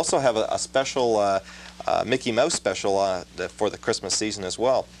 We also have a special Mickey Mouse special for the Christmas season as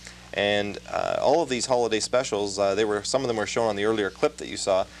well. And all of these holiday specials, some of them were shown on the earlier clip that you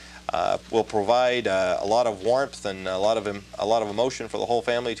saw, will provide a lot of warmth and a lot of emotion for the whole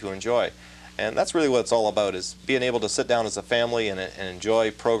family to enjoy. And that's really what it's all about, is being able to sit down as a family and enjoy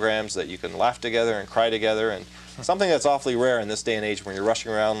programs that you can laugh together and cry together, and something that's awfully rare in this day and age when you're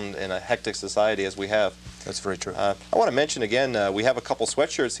rushing around in a hectic society as we have. That's very true. I want to mention again, we have a couple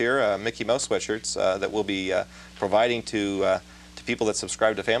sweatshirts here, Mickey Mouse sweatshirts, that we'll be providing to people that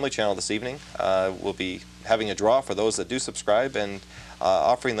subscribe to Family Channel this evening. We'll be having a draw for those that do subscribe and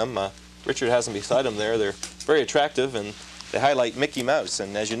offering them. Richard has them beside him there. They're very attractive, and they highlight Mickey Mouse.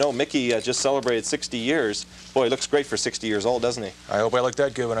 And as you know, Mickey just celebrated 60 years. Boy, he looks great for 60 years old, doesn't he? I hope I look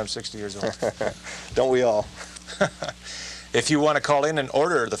that good when I'm 60 years old. Don't we all? If you want to call in and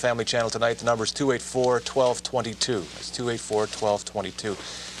order the Family Channel tonight, the number is 284-1222. That's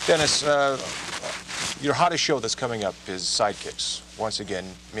 284-1222. Dennis, your hottest show that's coming up is Sidekicks. Once again,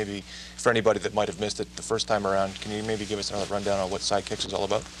 maybe for anybody that might have missed it the first time around, can you maybe give us another rundown on what Sidekicks is all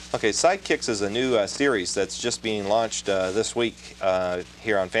about? Okay, Sidekicks is a new series that's just being launched this week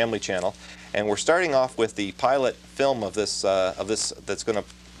here on Family Channel, and we're starting off with the pilot film of this that's going to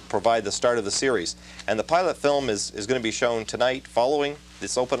provide the start of the series. And the pilot film is going to be shown tonight following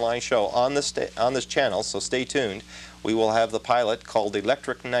this open line show on this channel, so stay tuned. We will have the pilot called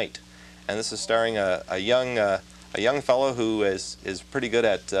Electric Night, and this is starring a young fellow who is pretty good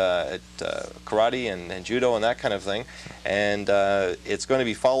at karate and judo and that kind of thing. And it's going to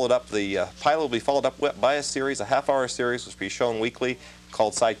be followed up, the pilot will be followed up by a series, a half-hour series, which will be shown weekly,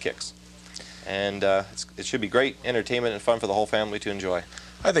 called Sidekicks. And it should be great entertainment and fun for the whole family to enjoy.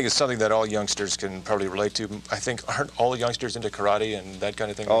 I think it's something that all youngsters can probably relate to. I think, aren't all youngsters into karate and that kind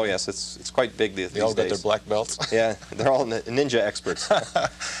of thing? Oh yes, it's quite big these days. They all got their black belts? Yeah, they're all ninja experts.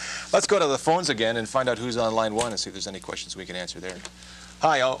 Let's go to the phones again and find out who's on line 1 and see if there's any questions we can answer there.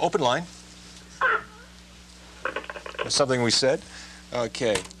 Hi, open line. There's something we said?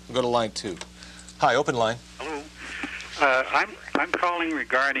 Okay, we'll go to line 2. Hi, open line. Hello. I'm calling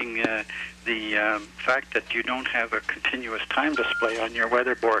regarding the fact that you don't have a continuous time display on your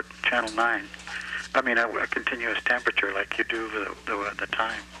weather board, Channel 9. I mean, a continuous temperature like you do the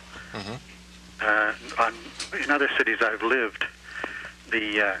time. In other cities I've lived,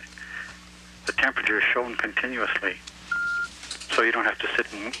 the temperature is shown continuously, so you don't have to sit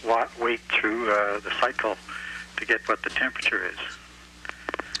and wait through the cycle to get what the temperature is.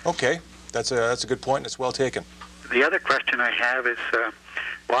 Okay, that's a good point. It's well taken. The other question I have is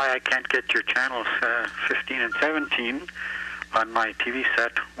why I can't get your channels 15 and 17 on my TV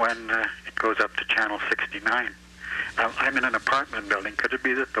set when it goes up to channel 69. I'm in an apartment building. Could it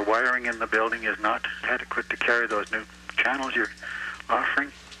be that the wiring in the building is not adequate to carry those new channels you're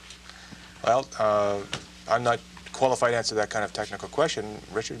offering? Well, I'm not qualified to answer that kind of technical question.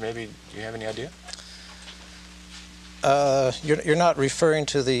 Richard, maybe you have any idea? You're not referring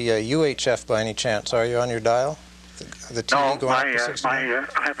to the UHF by any chance, are you, on your dial? The TV No, going up to 69?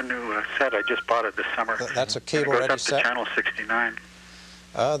 I have a new set. I just bought it this summer. That's a It cable-ready goes up set? to channel 69.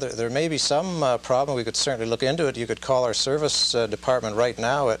 There may be some problem. We could certainly look into it. You could call our service department right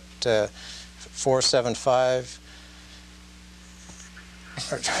now at 475...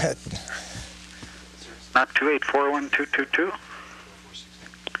 Not 2841-222?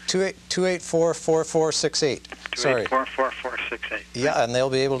 284-4468. Sorry. 284-4468. Yeah, and they'll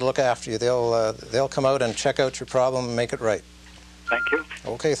be able to look after you. They'll come out and check out your problem and make it right. Thank you.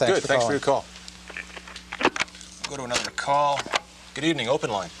 Okay, thanks Good, for thanks calling. for your call. Go to another call. Good evening, open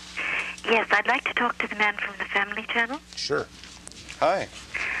line. Yes, I'd like to talk to the man from the Family Channel. Sure. Hi.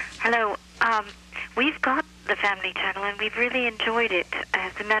 Hello. We've got the Family Channel, and we've really enjoyed it.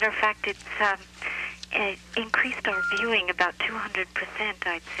 As a matter of fact, it's increased our viewing about 200%,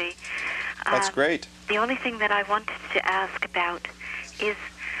 I'd say. That's great. The only thing that I wanted to ask about is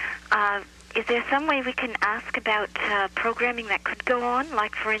there some way we can ask about programming that could go on,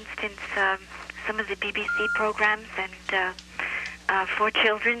 like, for instance, some of the BBC programs and for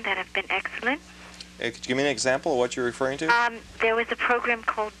children that have been excellent? Could you give me an example of what you're referring to? There was a program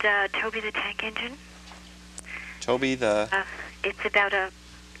called Toby the Tank Engine. Toby the... It's about a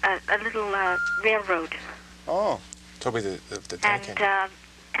little railroad. Oh. Toby the Tank Engine.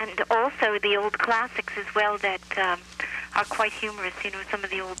 And also the old classics as well that are quite humorous. You know, some of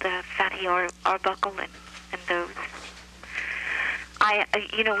the old Fatty Arbuckle and those.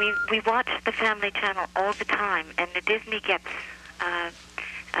 We watch the Family Channel all the time, and the Disney gets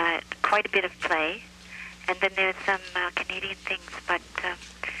quite a bit of play. And then there's some Canadian things, but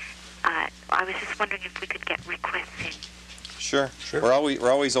I was just wondering if we could get requests in. Sure. We're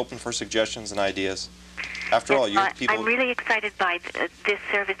always open for suggestions and ideas. After all, youth people... I'm really excited by this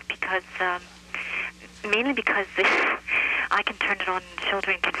service because, mainly because I can turn it on and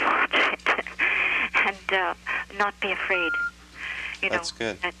children can watch it and not be afraid, you know, That's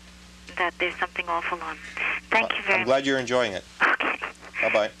good. that there's something awful on. Thank you very much. I'm glad you're enjoying it. Okay.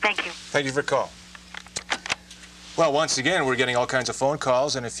 Bye-bye. Thank you. Thank you for your call. Well, once again, we're getting all kinds of phone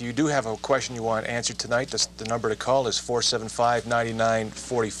calls, and if you do have a question you want answered tonight, the number to call is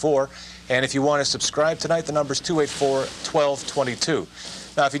 475-9944. And if you want to subscribe tonight, the number is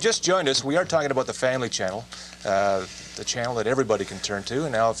 284-1222. Now, if you just joined us, we are talking about the Family Channel, the channel that everybody can turn to.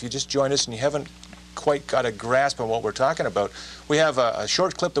 And now, if you just joined us and you haven't quite got a grasp on what we're talking about, we have a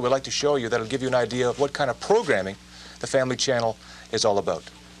short clip that we'd like to show you that'll give you an idea of what kind of programming the Family Channel is all about.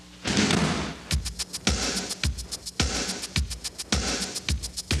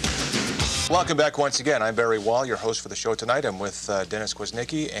 Welcome back once again. I'm Barry Wall, your host for the show tonight. I'm with Dennis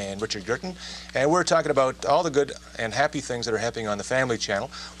Kwasnicki and Richard Guertin, and we're talking about all the good and happy things that are happening on the Family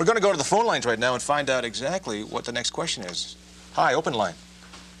Channel. We're going to go to the phone lines right now and find out exactly what the next question is. Hi, open line.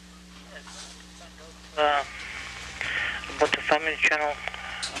 About the Family Channel,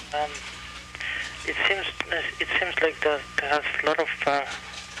 it seems like there has a lot of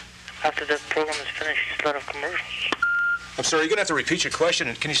after the program is finished, a lot of commercials. I'm sorry, you're going to have to repeat your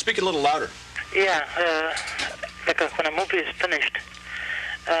question. Can you speak a little louder? Yeah, like when a movie is finished,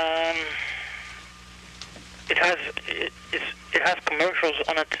 it has commercials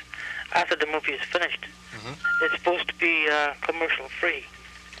on it after the movie is finished. Mm-hmm. It's supposed to be commercial free.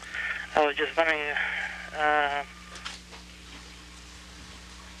 I was just wondering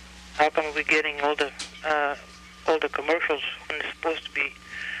how come we're getting all the commercials when it's supposed to be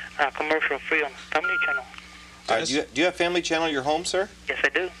commercial free on Family Channel. Do you have Family Channel in your home, sir? Yes, I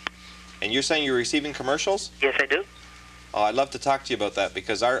do. And you're saying you're receiving commercials? Yes, I do. Oh, I'd love to talk to you about that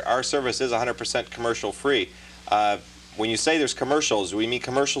because our service is 100% commercial free. When you say there's commercials, do we mean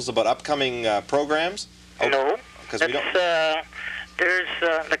commercials about upcoming programs? Oh, no, because we don't. There's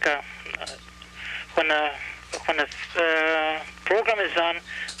like when a program is on,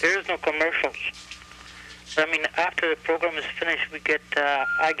 there is no commercials. I mean, after the program is finished, I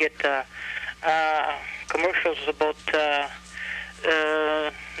get commercials about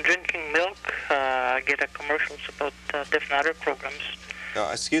drinking milk. I get commercials about different other programs.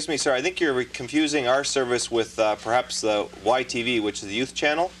 Excuse me, sir. I think you're confusing our service with perhaps the YTV, which is the youth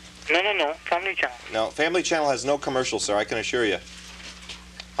channel. No. Family Channel. No, Family Channel has no commercials, sir. I can assure you.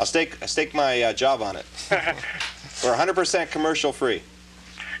 I'll stake my job on it. We're 100% commercial free.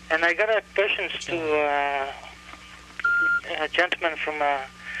 And I got a questions to a gentleman from a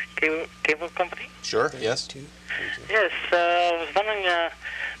cable company. Sure. Yes. Yes. I was wondering,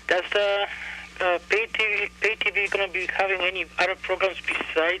 does the pay TV going to be having any other programs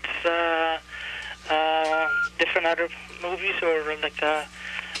besides different other movies or like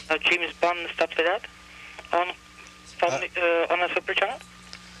James Bond and stuff like that on a Super Channel?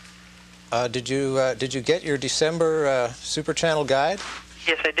 Did you get your December Super Channel guide?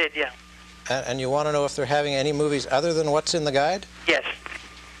 Yes, I did. Yeah. And you want to know if they're having any movies other than what's in the guide? Yes.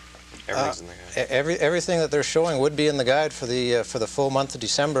 Everything's in the guide. Everything that they're showing would be in the guide for the full month of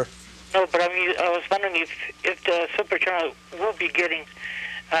December. No, but I mean, I was wondering if the Super Channel will be getting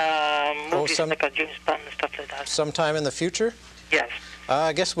movies like a James Bond and stuff like that. Sometime in the future? Yes.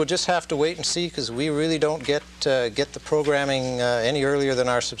 I guess we'll just have to wait and see, because we really don't get the programming any earlier than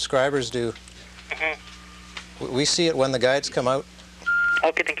our subscribers do. We see it when the guides come out.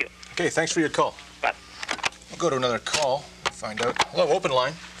 Okay, thank you. Okay, thanks for your call. Bye. We'll go to another call and find out. Hello, open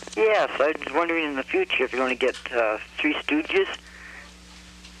line. Yes, I was wondering in the future if you're going to get Three Stooges.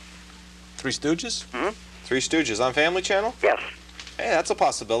 Three Stooges? Three Stooges on Family Channel? Yes. Hey, that's a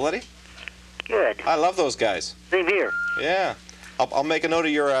possibility. Good. I love those guys. Same here. Yeah. I'll make a note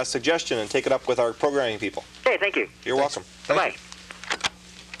of your suggestion and take it up with our programming people. Hey, thank you. You're welcome. Bye-bye.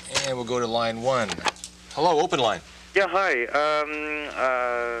 And we'll go to line 1. Hello, open line. Yeah, hi.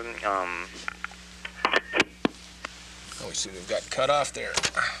 Oh, we see we've got cut off there.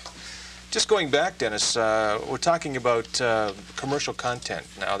 Just going back, Dennis, we're talking about commercial content.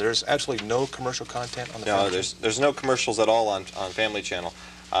 Now, there's absolutely no commercial content on the Family Channel? There's no commercials at all on Family Channel.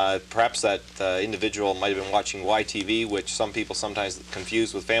 Perhaps that individual might have been watching YTV, which some people sometimes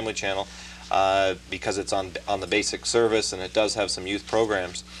confuse with Family Channel, because it's on the basic service and it does have some youth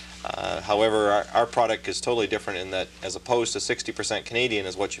programs. However, our product is totally different in that, as opposed to 60% Canadian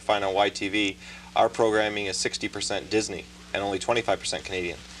is what you find on YTV, our programming is 60% Disney and only 25%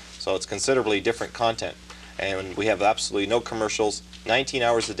 Canadian. So it's considerably different content. And we have absolutely no commercials, 19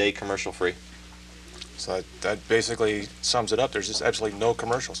 hours a day commercial free. So that basically sums it up. There's just absolutely no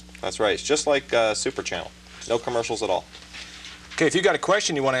commercials. That's right. It's just like Super Channel. No commercials at all. Okay, if you've got a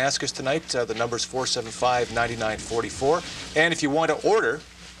question you want to ask us tonight, the number's 475-9944. And if you want to order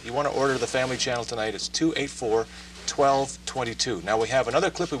the Family Channel tonight, it's 284-1222. Now we have another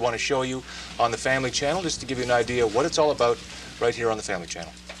clip we want to show you on the Family Channel, just to give you an idea of what it's all about right here on the Family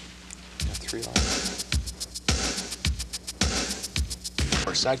Channel.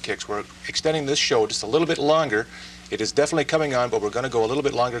 Our sidekicks, we're extending this show just a little bit longer. It is definitely coming on, but we're going to go a little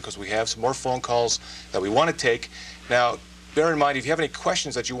bit longer because we have some more phone calls that we want to take. Now, bear in mind, if you have any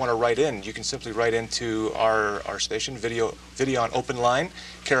questions that you want to write in, you can simply write into our station, Videon Open Line,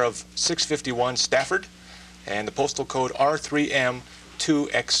 care of 651 Stafford, and the postal code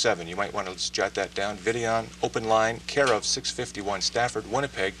R3M2X7. You might want to just jot that down. Videon Open Line, care of 651 Stafford,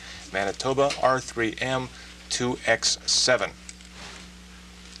 Winnipeg, Manitoba, R3M2X7.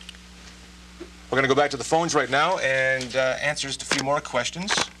 We're going to go back to the phones right now and answer just a few more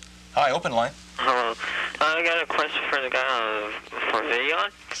questions. Hi, open line. Hello. I got a question for the guy for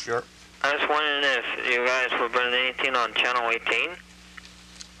Videon. Sure. I was wondering if you guys were putting anything on Channel 18.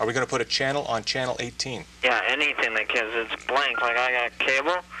 Are we going to put a channel on Channel 18? Yeah, anything, because it's blank. Like, I got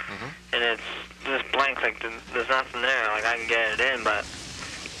cable, and it's just blank. Like, there's nothing there. Like, I can get it in, but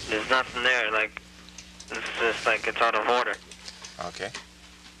there's nothing there. Like, it's just like it's out of order. Okay.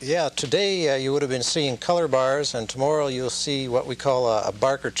 Yeah, today you would have been seeing color bars, and tomorrow you'll see what we call a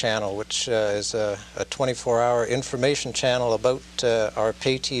Barker channel, which is a 24-hour information channel about our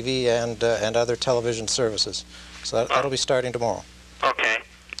pay TV and other television services. So that'll be starting tomorrow. Okay.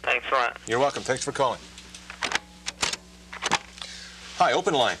 Thanks a lot. You're welcome. Thanks for calling. Hi,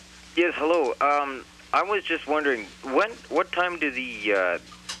 open line. Yes, hello. I was just wondering, what time do the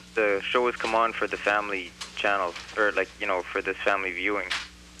shows come on for the family channels, or like, you know, for this family viewing?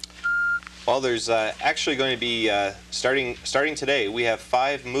 Well, there's actually going to be, starting today, we have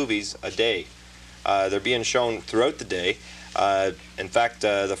 5 movies a day. They're being shown throughout the day. In fact,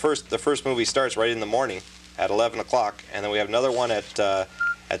 the first movie starts right in the morning at 11 o'clock, and then we have another one at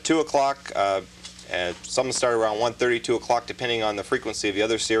 2 o'clock. Some start around 1:30, 2 o'clock, depending on the frequency of the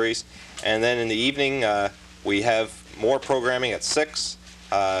other series. And then in the evening, we have more programming at 6,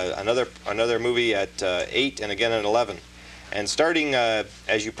 another movie at 8, and again at 11. And starting,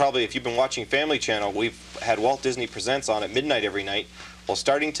 as you probably, if you've been watching Family Channel, we've had Walt Disney Presents on at midnight every night. Well,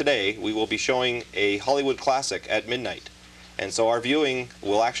 starting today, we will be showing a Hollywood classic at midnight. And so our viewing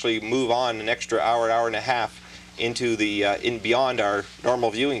will actually move on an extra hour and a half into the beyond our normal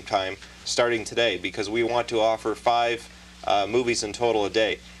viewing time starting today, because we want to offer 5 movies in total a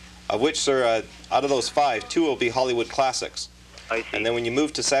day, of which, sir, out of those 5, 2 will be Hollywood classics. I see. And then when you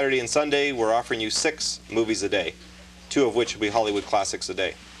move to Saturday and Sunday, we're offering you 6 movies a day, 2 of which will be Hollywood classics a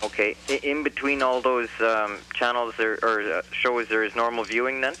day. Okay. In between all those channels or shows, there is normal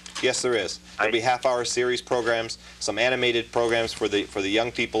viewing then? Yes, there is. There'll be half-hour series programs, some animated programs for the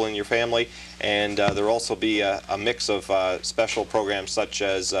young people in your family, and there'll also be a mix of special programs such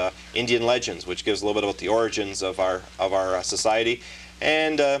as Indian Legends, which gives a little bit about the origins of our society,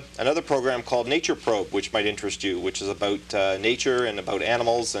 and another program called Nature Probe, which might interest you, which is about nature and about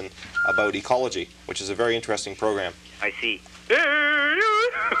animals and about ecology, which is a very interesting program. I see.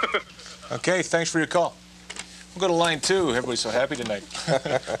 Okay, thanks for your call. We'll go to line 2. Everybody's so happy tonight.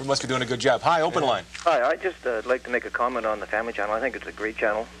 We must be doing a good job. Hi, open line. Hi, I'd just like to make a comment on the Family Channel. I think it's a great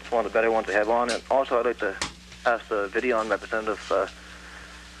channel. It's one of the better ones they have on. And also, I'd like to ask the Videon representative,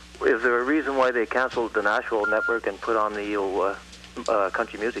 is there a reason why they canceled the Nashville network and put on the old,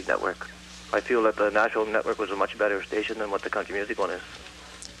 country music network? I feel that the Nashville network was a much better station than what the country music one is.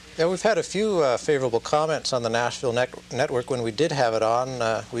 Yeah, we've had a few favorable comments on the Nashville network when we did have it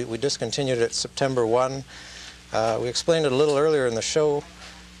on. We discontinued it September 1. We explained it a little earlier in the show.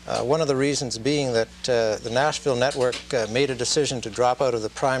 One of the reasons being that the Nashville network made a decision to drop out of the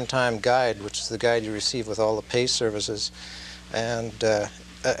primetime guide, which is the guide you receive with all the pay services, and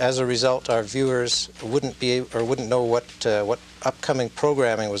as a result, our viewers wouldn't know what upcoming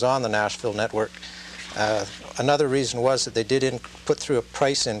programming was on the Nashville network. Another reason was that they did put through a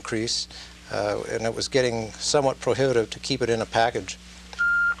price increase, and it was getting somewhat prohibitive to keep it in a package.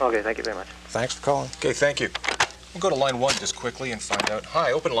 Okay, thank you very much. Thanks for calling. Okay, thank you. We'll go to line 1 just quickly and find out.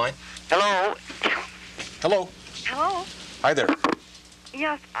 Hi, open line. Hello. Hello. Hello. Hi there.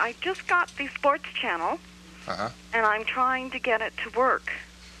 Yes, I just got the sports channel, and I'm trying to get it to work.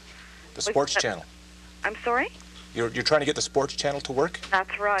 The sports channel? I'm sorry? You're trying to get the sports channel to work?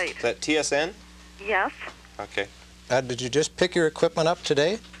 That's right. Is that TSN? Yes. Okay. Did you just pick your equipment up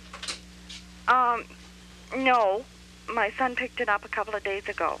today? No. My son picked it up a couple of days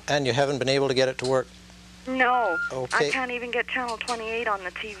ago. And you haven't been able to get it to work? No. Okay. I can't even get channel 28 on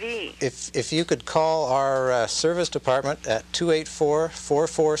the TV. If you could call our service department at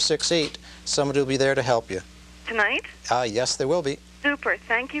 284-4468, somebody will be there to help you. Tonight? Yes, there will be. Super.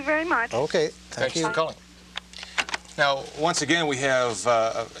 Thank you very much. Okay. Thanks for calling. Now, once again, we have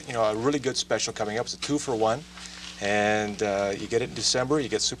a really good special coming up. It's a 2-for-1, and you get it in December. You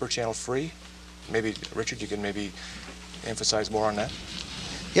get Super Channel free. Maybe, Richard, you can maybe emphasize more on that.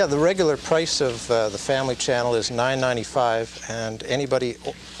 Yeah, the regular price of the Family Channel is $9.95, and anybody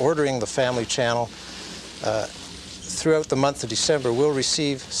ordering the Family Channel throughout the month of December will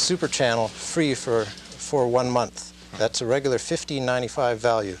receive Super Channel free for 1 month. That's a regular $15.95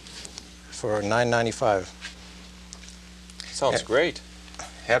 value for $9.95. Sounds great.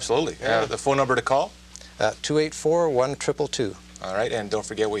 Absolutely. The phone number to call? 284-1222. All right, and don't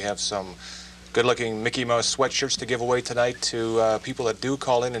forget we have some good-looking Mickey Mouse sweatshirts to give away tonight to people that do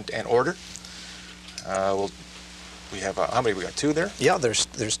call in and order. We have, how many? We got 2 there? Yeah, there's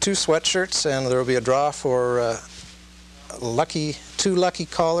 2 sweatshirts, and there will be a draw for 2 lucky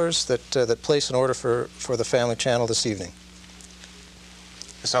callers that place an order for the Family Channel this evening.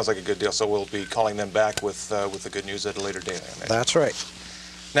 It sounds like a good deal, so we'll be calling them back with the good news at a later date, I imagine. That's right.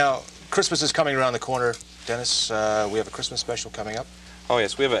 Now, Christmas is coming around the corner. Dennis, we have a Christmas special coming up. Oh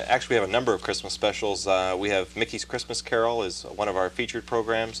yes, actually have a number of Christmas specials. We have Mickey's Christmas Carol is one of our featured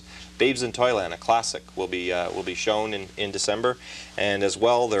programs. Babes in Toyland, a classic, will be shown in December, and as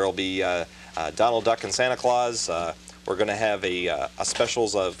well there will be Donald Duck and Santa Claus. We're going to have a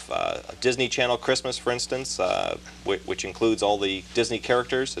specials of Disney Channel Christmas, for instance, which includes all the Disney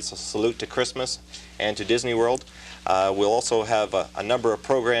characters. It's a salute to Christmas and to Disney World. We'll also have a number of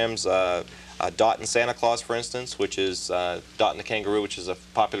programs. Dot and Santa Claus, for instance, which is Dot and the Kangaroo, which is a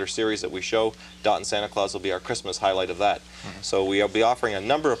popular series that we show. Dot and Santa Claus will be our Christmas highlight of that. So we'll be offering a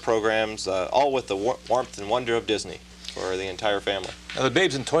number of programs, all with the warmth and wonder of Disney for the entire family. Now, the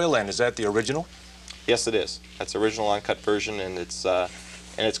Babes in Toyland, is that the original? Yes, it is. That's the original uncut version, and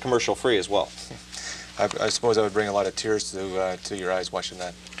it's commercial free as well. I suppose that would bring a lot of tears to your eyes watching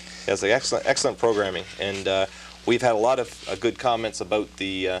that. Yes, excellent programming, and we've had a lot of good comments about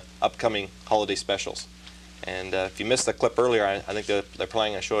the upcoming holiday specials. And if you missed the clip earlier, I think they're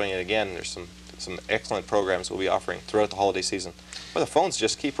planning on showing it again. There's some excellent programs we'll be offering throughout the holiday season. Well, the phones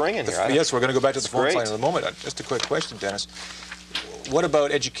just keep ringing here. Yes, we're going to go back to the phone line in a moment. Just a quick question, Dennis. What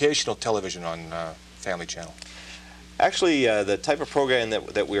about educational television on Family Channel? Actually, the type of program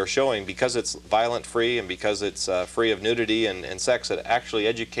that we are showing, because it's violent-free and because it's free of nudity and sex, it actually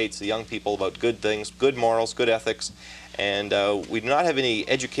educates the young people about good things, good morals, good ethics. And we do not have any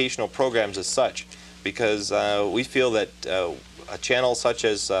educational programs as such, because we feel that a channel such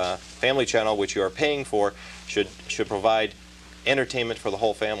as Family Channel, which you are paying for, should provide entertainment for the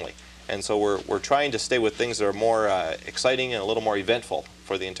whole family. And so we're trying to stay with things that are more exciting and a little more eventful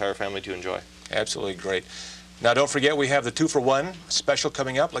for the entire family to enjoy. Absolutely great. Now, don't forget, we have the 2-for-1 special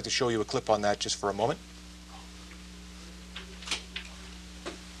coming up. I'd like to show you a clip on that just for a moment.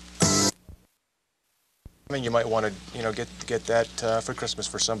 You might want to, get that for Christmas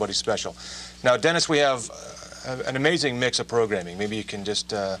for somebody special. Now, Dennis, we have an amazing mix of programming. Maybe you can just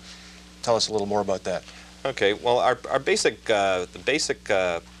tell us a little more about that. Okay. Well, our basic, the basic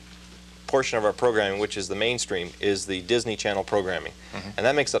portion of our programming, which is the mainstream, is the Disney Channel programming. And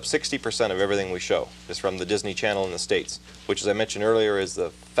that makes up 60% of everything we show, is from the Disney Channel in the States, which, as I mentioned earlier, is the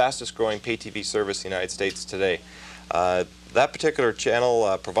fastest growing pay TV service in the United States today. That particular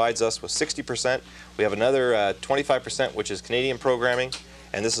channel provides us with 60%. We have another 25%, which is Canadian programming,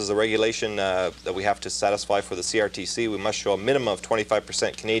 and this is a regulation that we have to satisfy for the CRTC. We must show a minimum of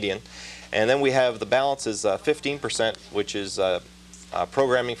 25% Canadian. And then we have the balance is 15%, which is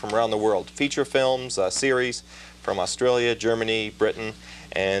programming from around the world. Feature films, series from Australia, Germany, Britain,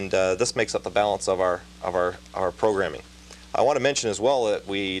 and this makes up the balance of our programming. I want to mention as well that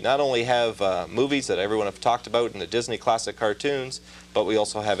we not only have movies that everyone have talked about in the Disney classic cartoons, but we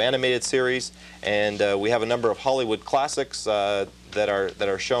also have animated series, and we have a number of Hollywood classics that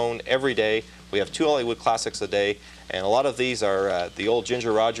are shown every day. We have 2 Hollywood classics a day, and a lot of these are the old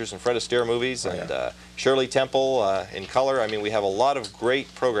Ginger Rogers and Fred Astaire movies, and Shirley Temple in color. I mean, we have a lot of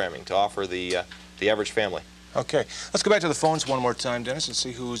great programming to offer the average family. Okay, let's go back to the phones one more time, Dennis, and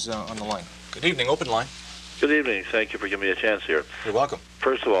see who's on the line. Good evening, open line. Good evening. Thank you for giving me a chance here. You're welcome.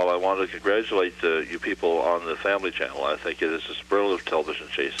 First of all, I want to congratulate you people on the Family Channel. I think it is a superlative television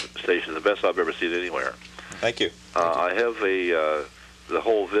station, the best I've ever seen anywhere. Thank you. I have the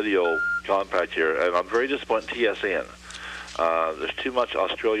whole video compact here, and I'm very disappointed in TSN. There's too much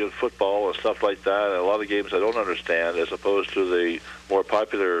Australian football and stuff like that, and a lot of games I don't understand, as opposed to the more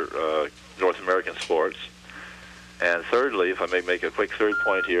popular North American sports. And thirdly, if I may make a quick third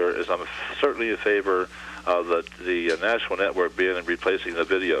point here, is I'm certainly in favor of the national network being and replacing the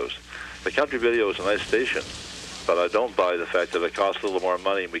videos. The country video is a nice station, but I don't buy the fact that it costs a little more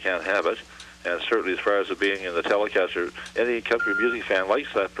money and we can't have it. And certainly as far as it being in the telecaster, any country music fan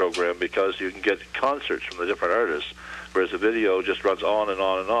likes that program because you can get concerts from the different artists, whereas the video just runs on and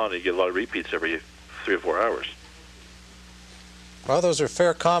on and on, and you get a lot of repeats every 3 or 4 hours. Well, those are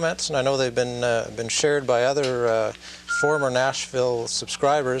fair comments, and I know they've been shared by other former Nashville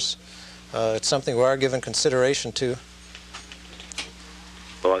subscribers. It's something we are giving consideration to.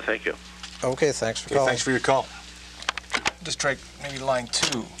 Well, I thank you. Okay, thanks for calling. Thanks for your call. Just try maybe line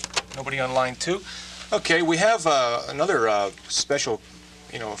 2. Nobody on line 2? Okay, we have another special,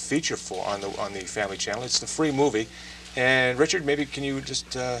 feature on the Family Channel. It's the free movie. And Richard, maybe can you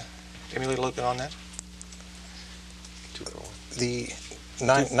just emulate a little bit on that? The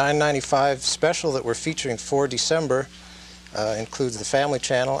 $9.95 special that we're featuring for December includes the Family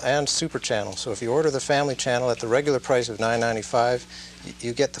Channel and Super Channel. So if you order the Family Channel at the regular price of $9.95,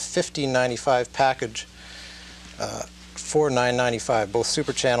 you get the $15.95 package for $9.95, both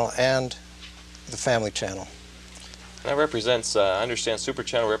Super Channel and the Family Channel. That represents, I understand Super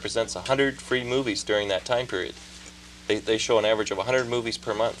Channel represents 100 free movies during that time period. They show an average of 100 movies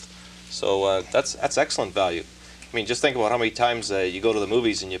per month. So that's excellent value. I mean, just think about how many times you go to the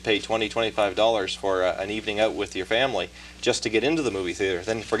movies and you pay $20, $25 for an evening out with your family just to get into the movie theater.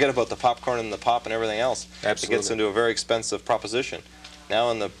 Then forget about the popcorn and the pop and everything else. Absolutely. It gets into a very expensive proposition.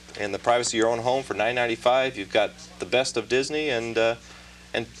 Now in the privacy of your own home for $9.95, you've got the best of Disney and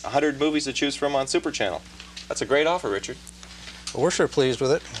 100 movies to choose from on Super Channel. That's a great offer, Richard. Well, we're sure pleased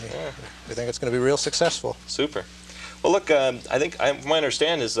with it. Yeah. We think it's going to be real successful. Super. Well, look, I think my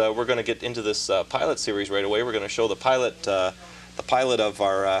understand is we're going to get into this pilot series right away. We're going to show the pilot of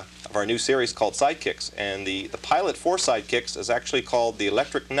our new series called Sidekicks, and the pilot for Sidekicks is actually called The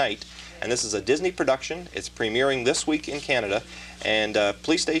Electric Knight, and this is a Disney production. It's premiering this week in Canada, and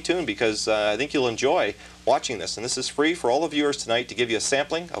please stay tuned because I think you'll enjoy watching this. And this is free for all the viewers tonight to give you a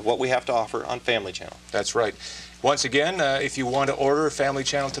sampling of what we have to offer on Family Channel. That's right. Once again, if you want to order Family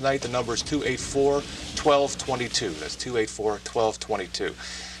Channel tonight, the number is 284-1222. That's 284-1222.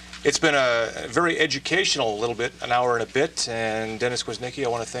 It's been a very educational little bit, an hour and a bit. And Dennis Kwasnicki, I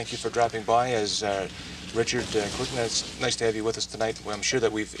want to thank you for dropping by as Richard Guertin. It's nice to have you with us tonight. I'm sure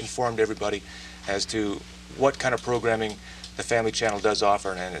that we've informed everybody as to what kind of programming the Family Channel does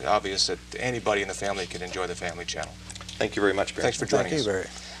offer, and it's obvious that anybody in the family can enjoy the Family Channel. Thank you very much, Barry. Thanks for joining us. Thank you, Barry.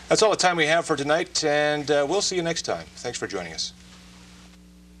 That's all the time we have for tonight, and we'll see you next time. Thanks for joining us.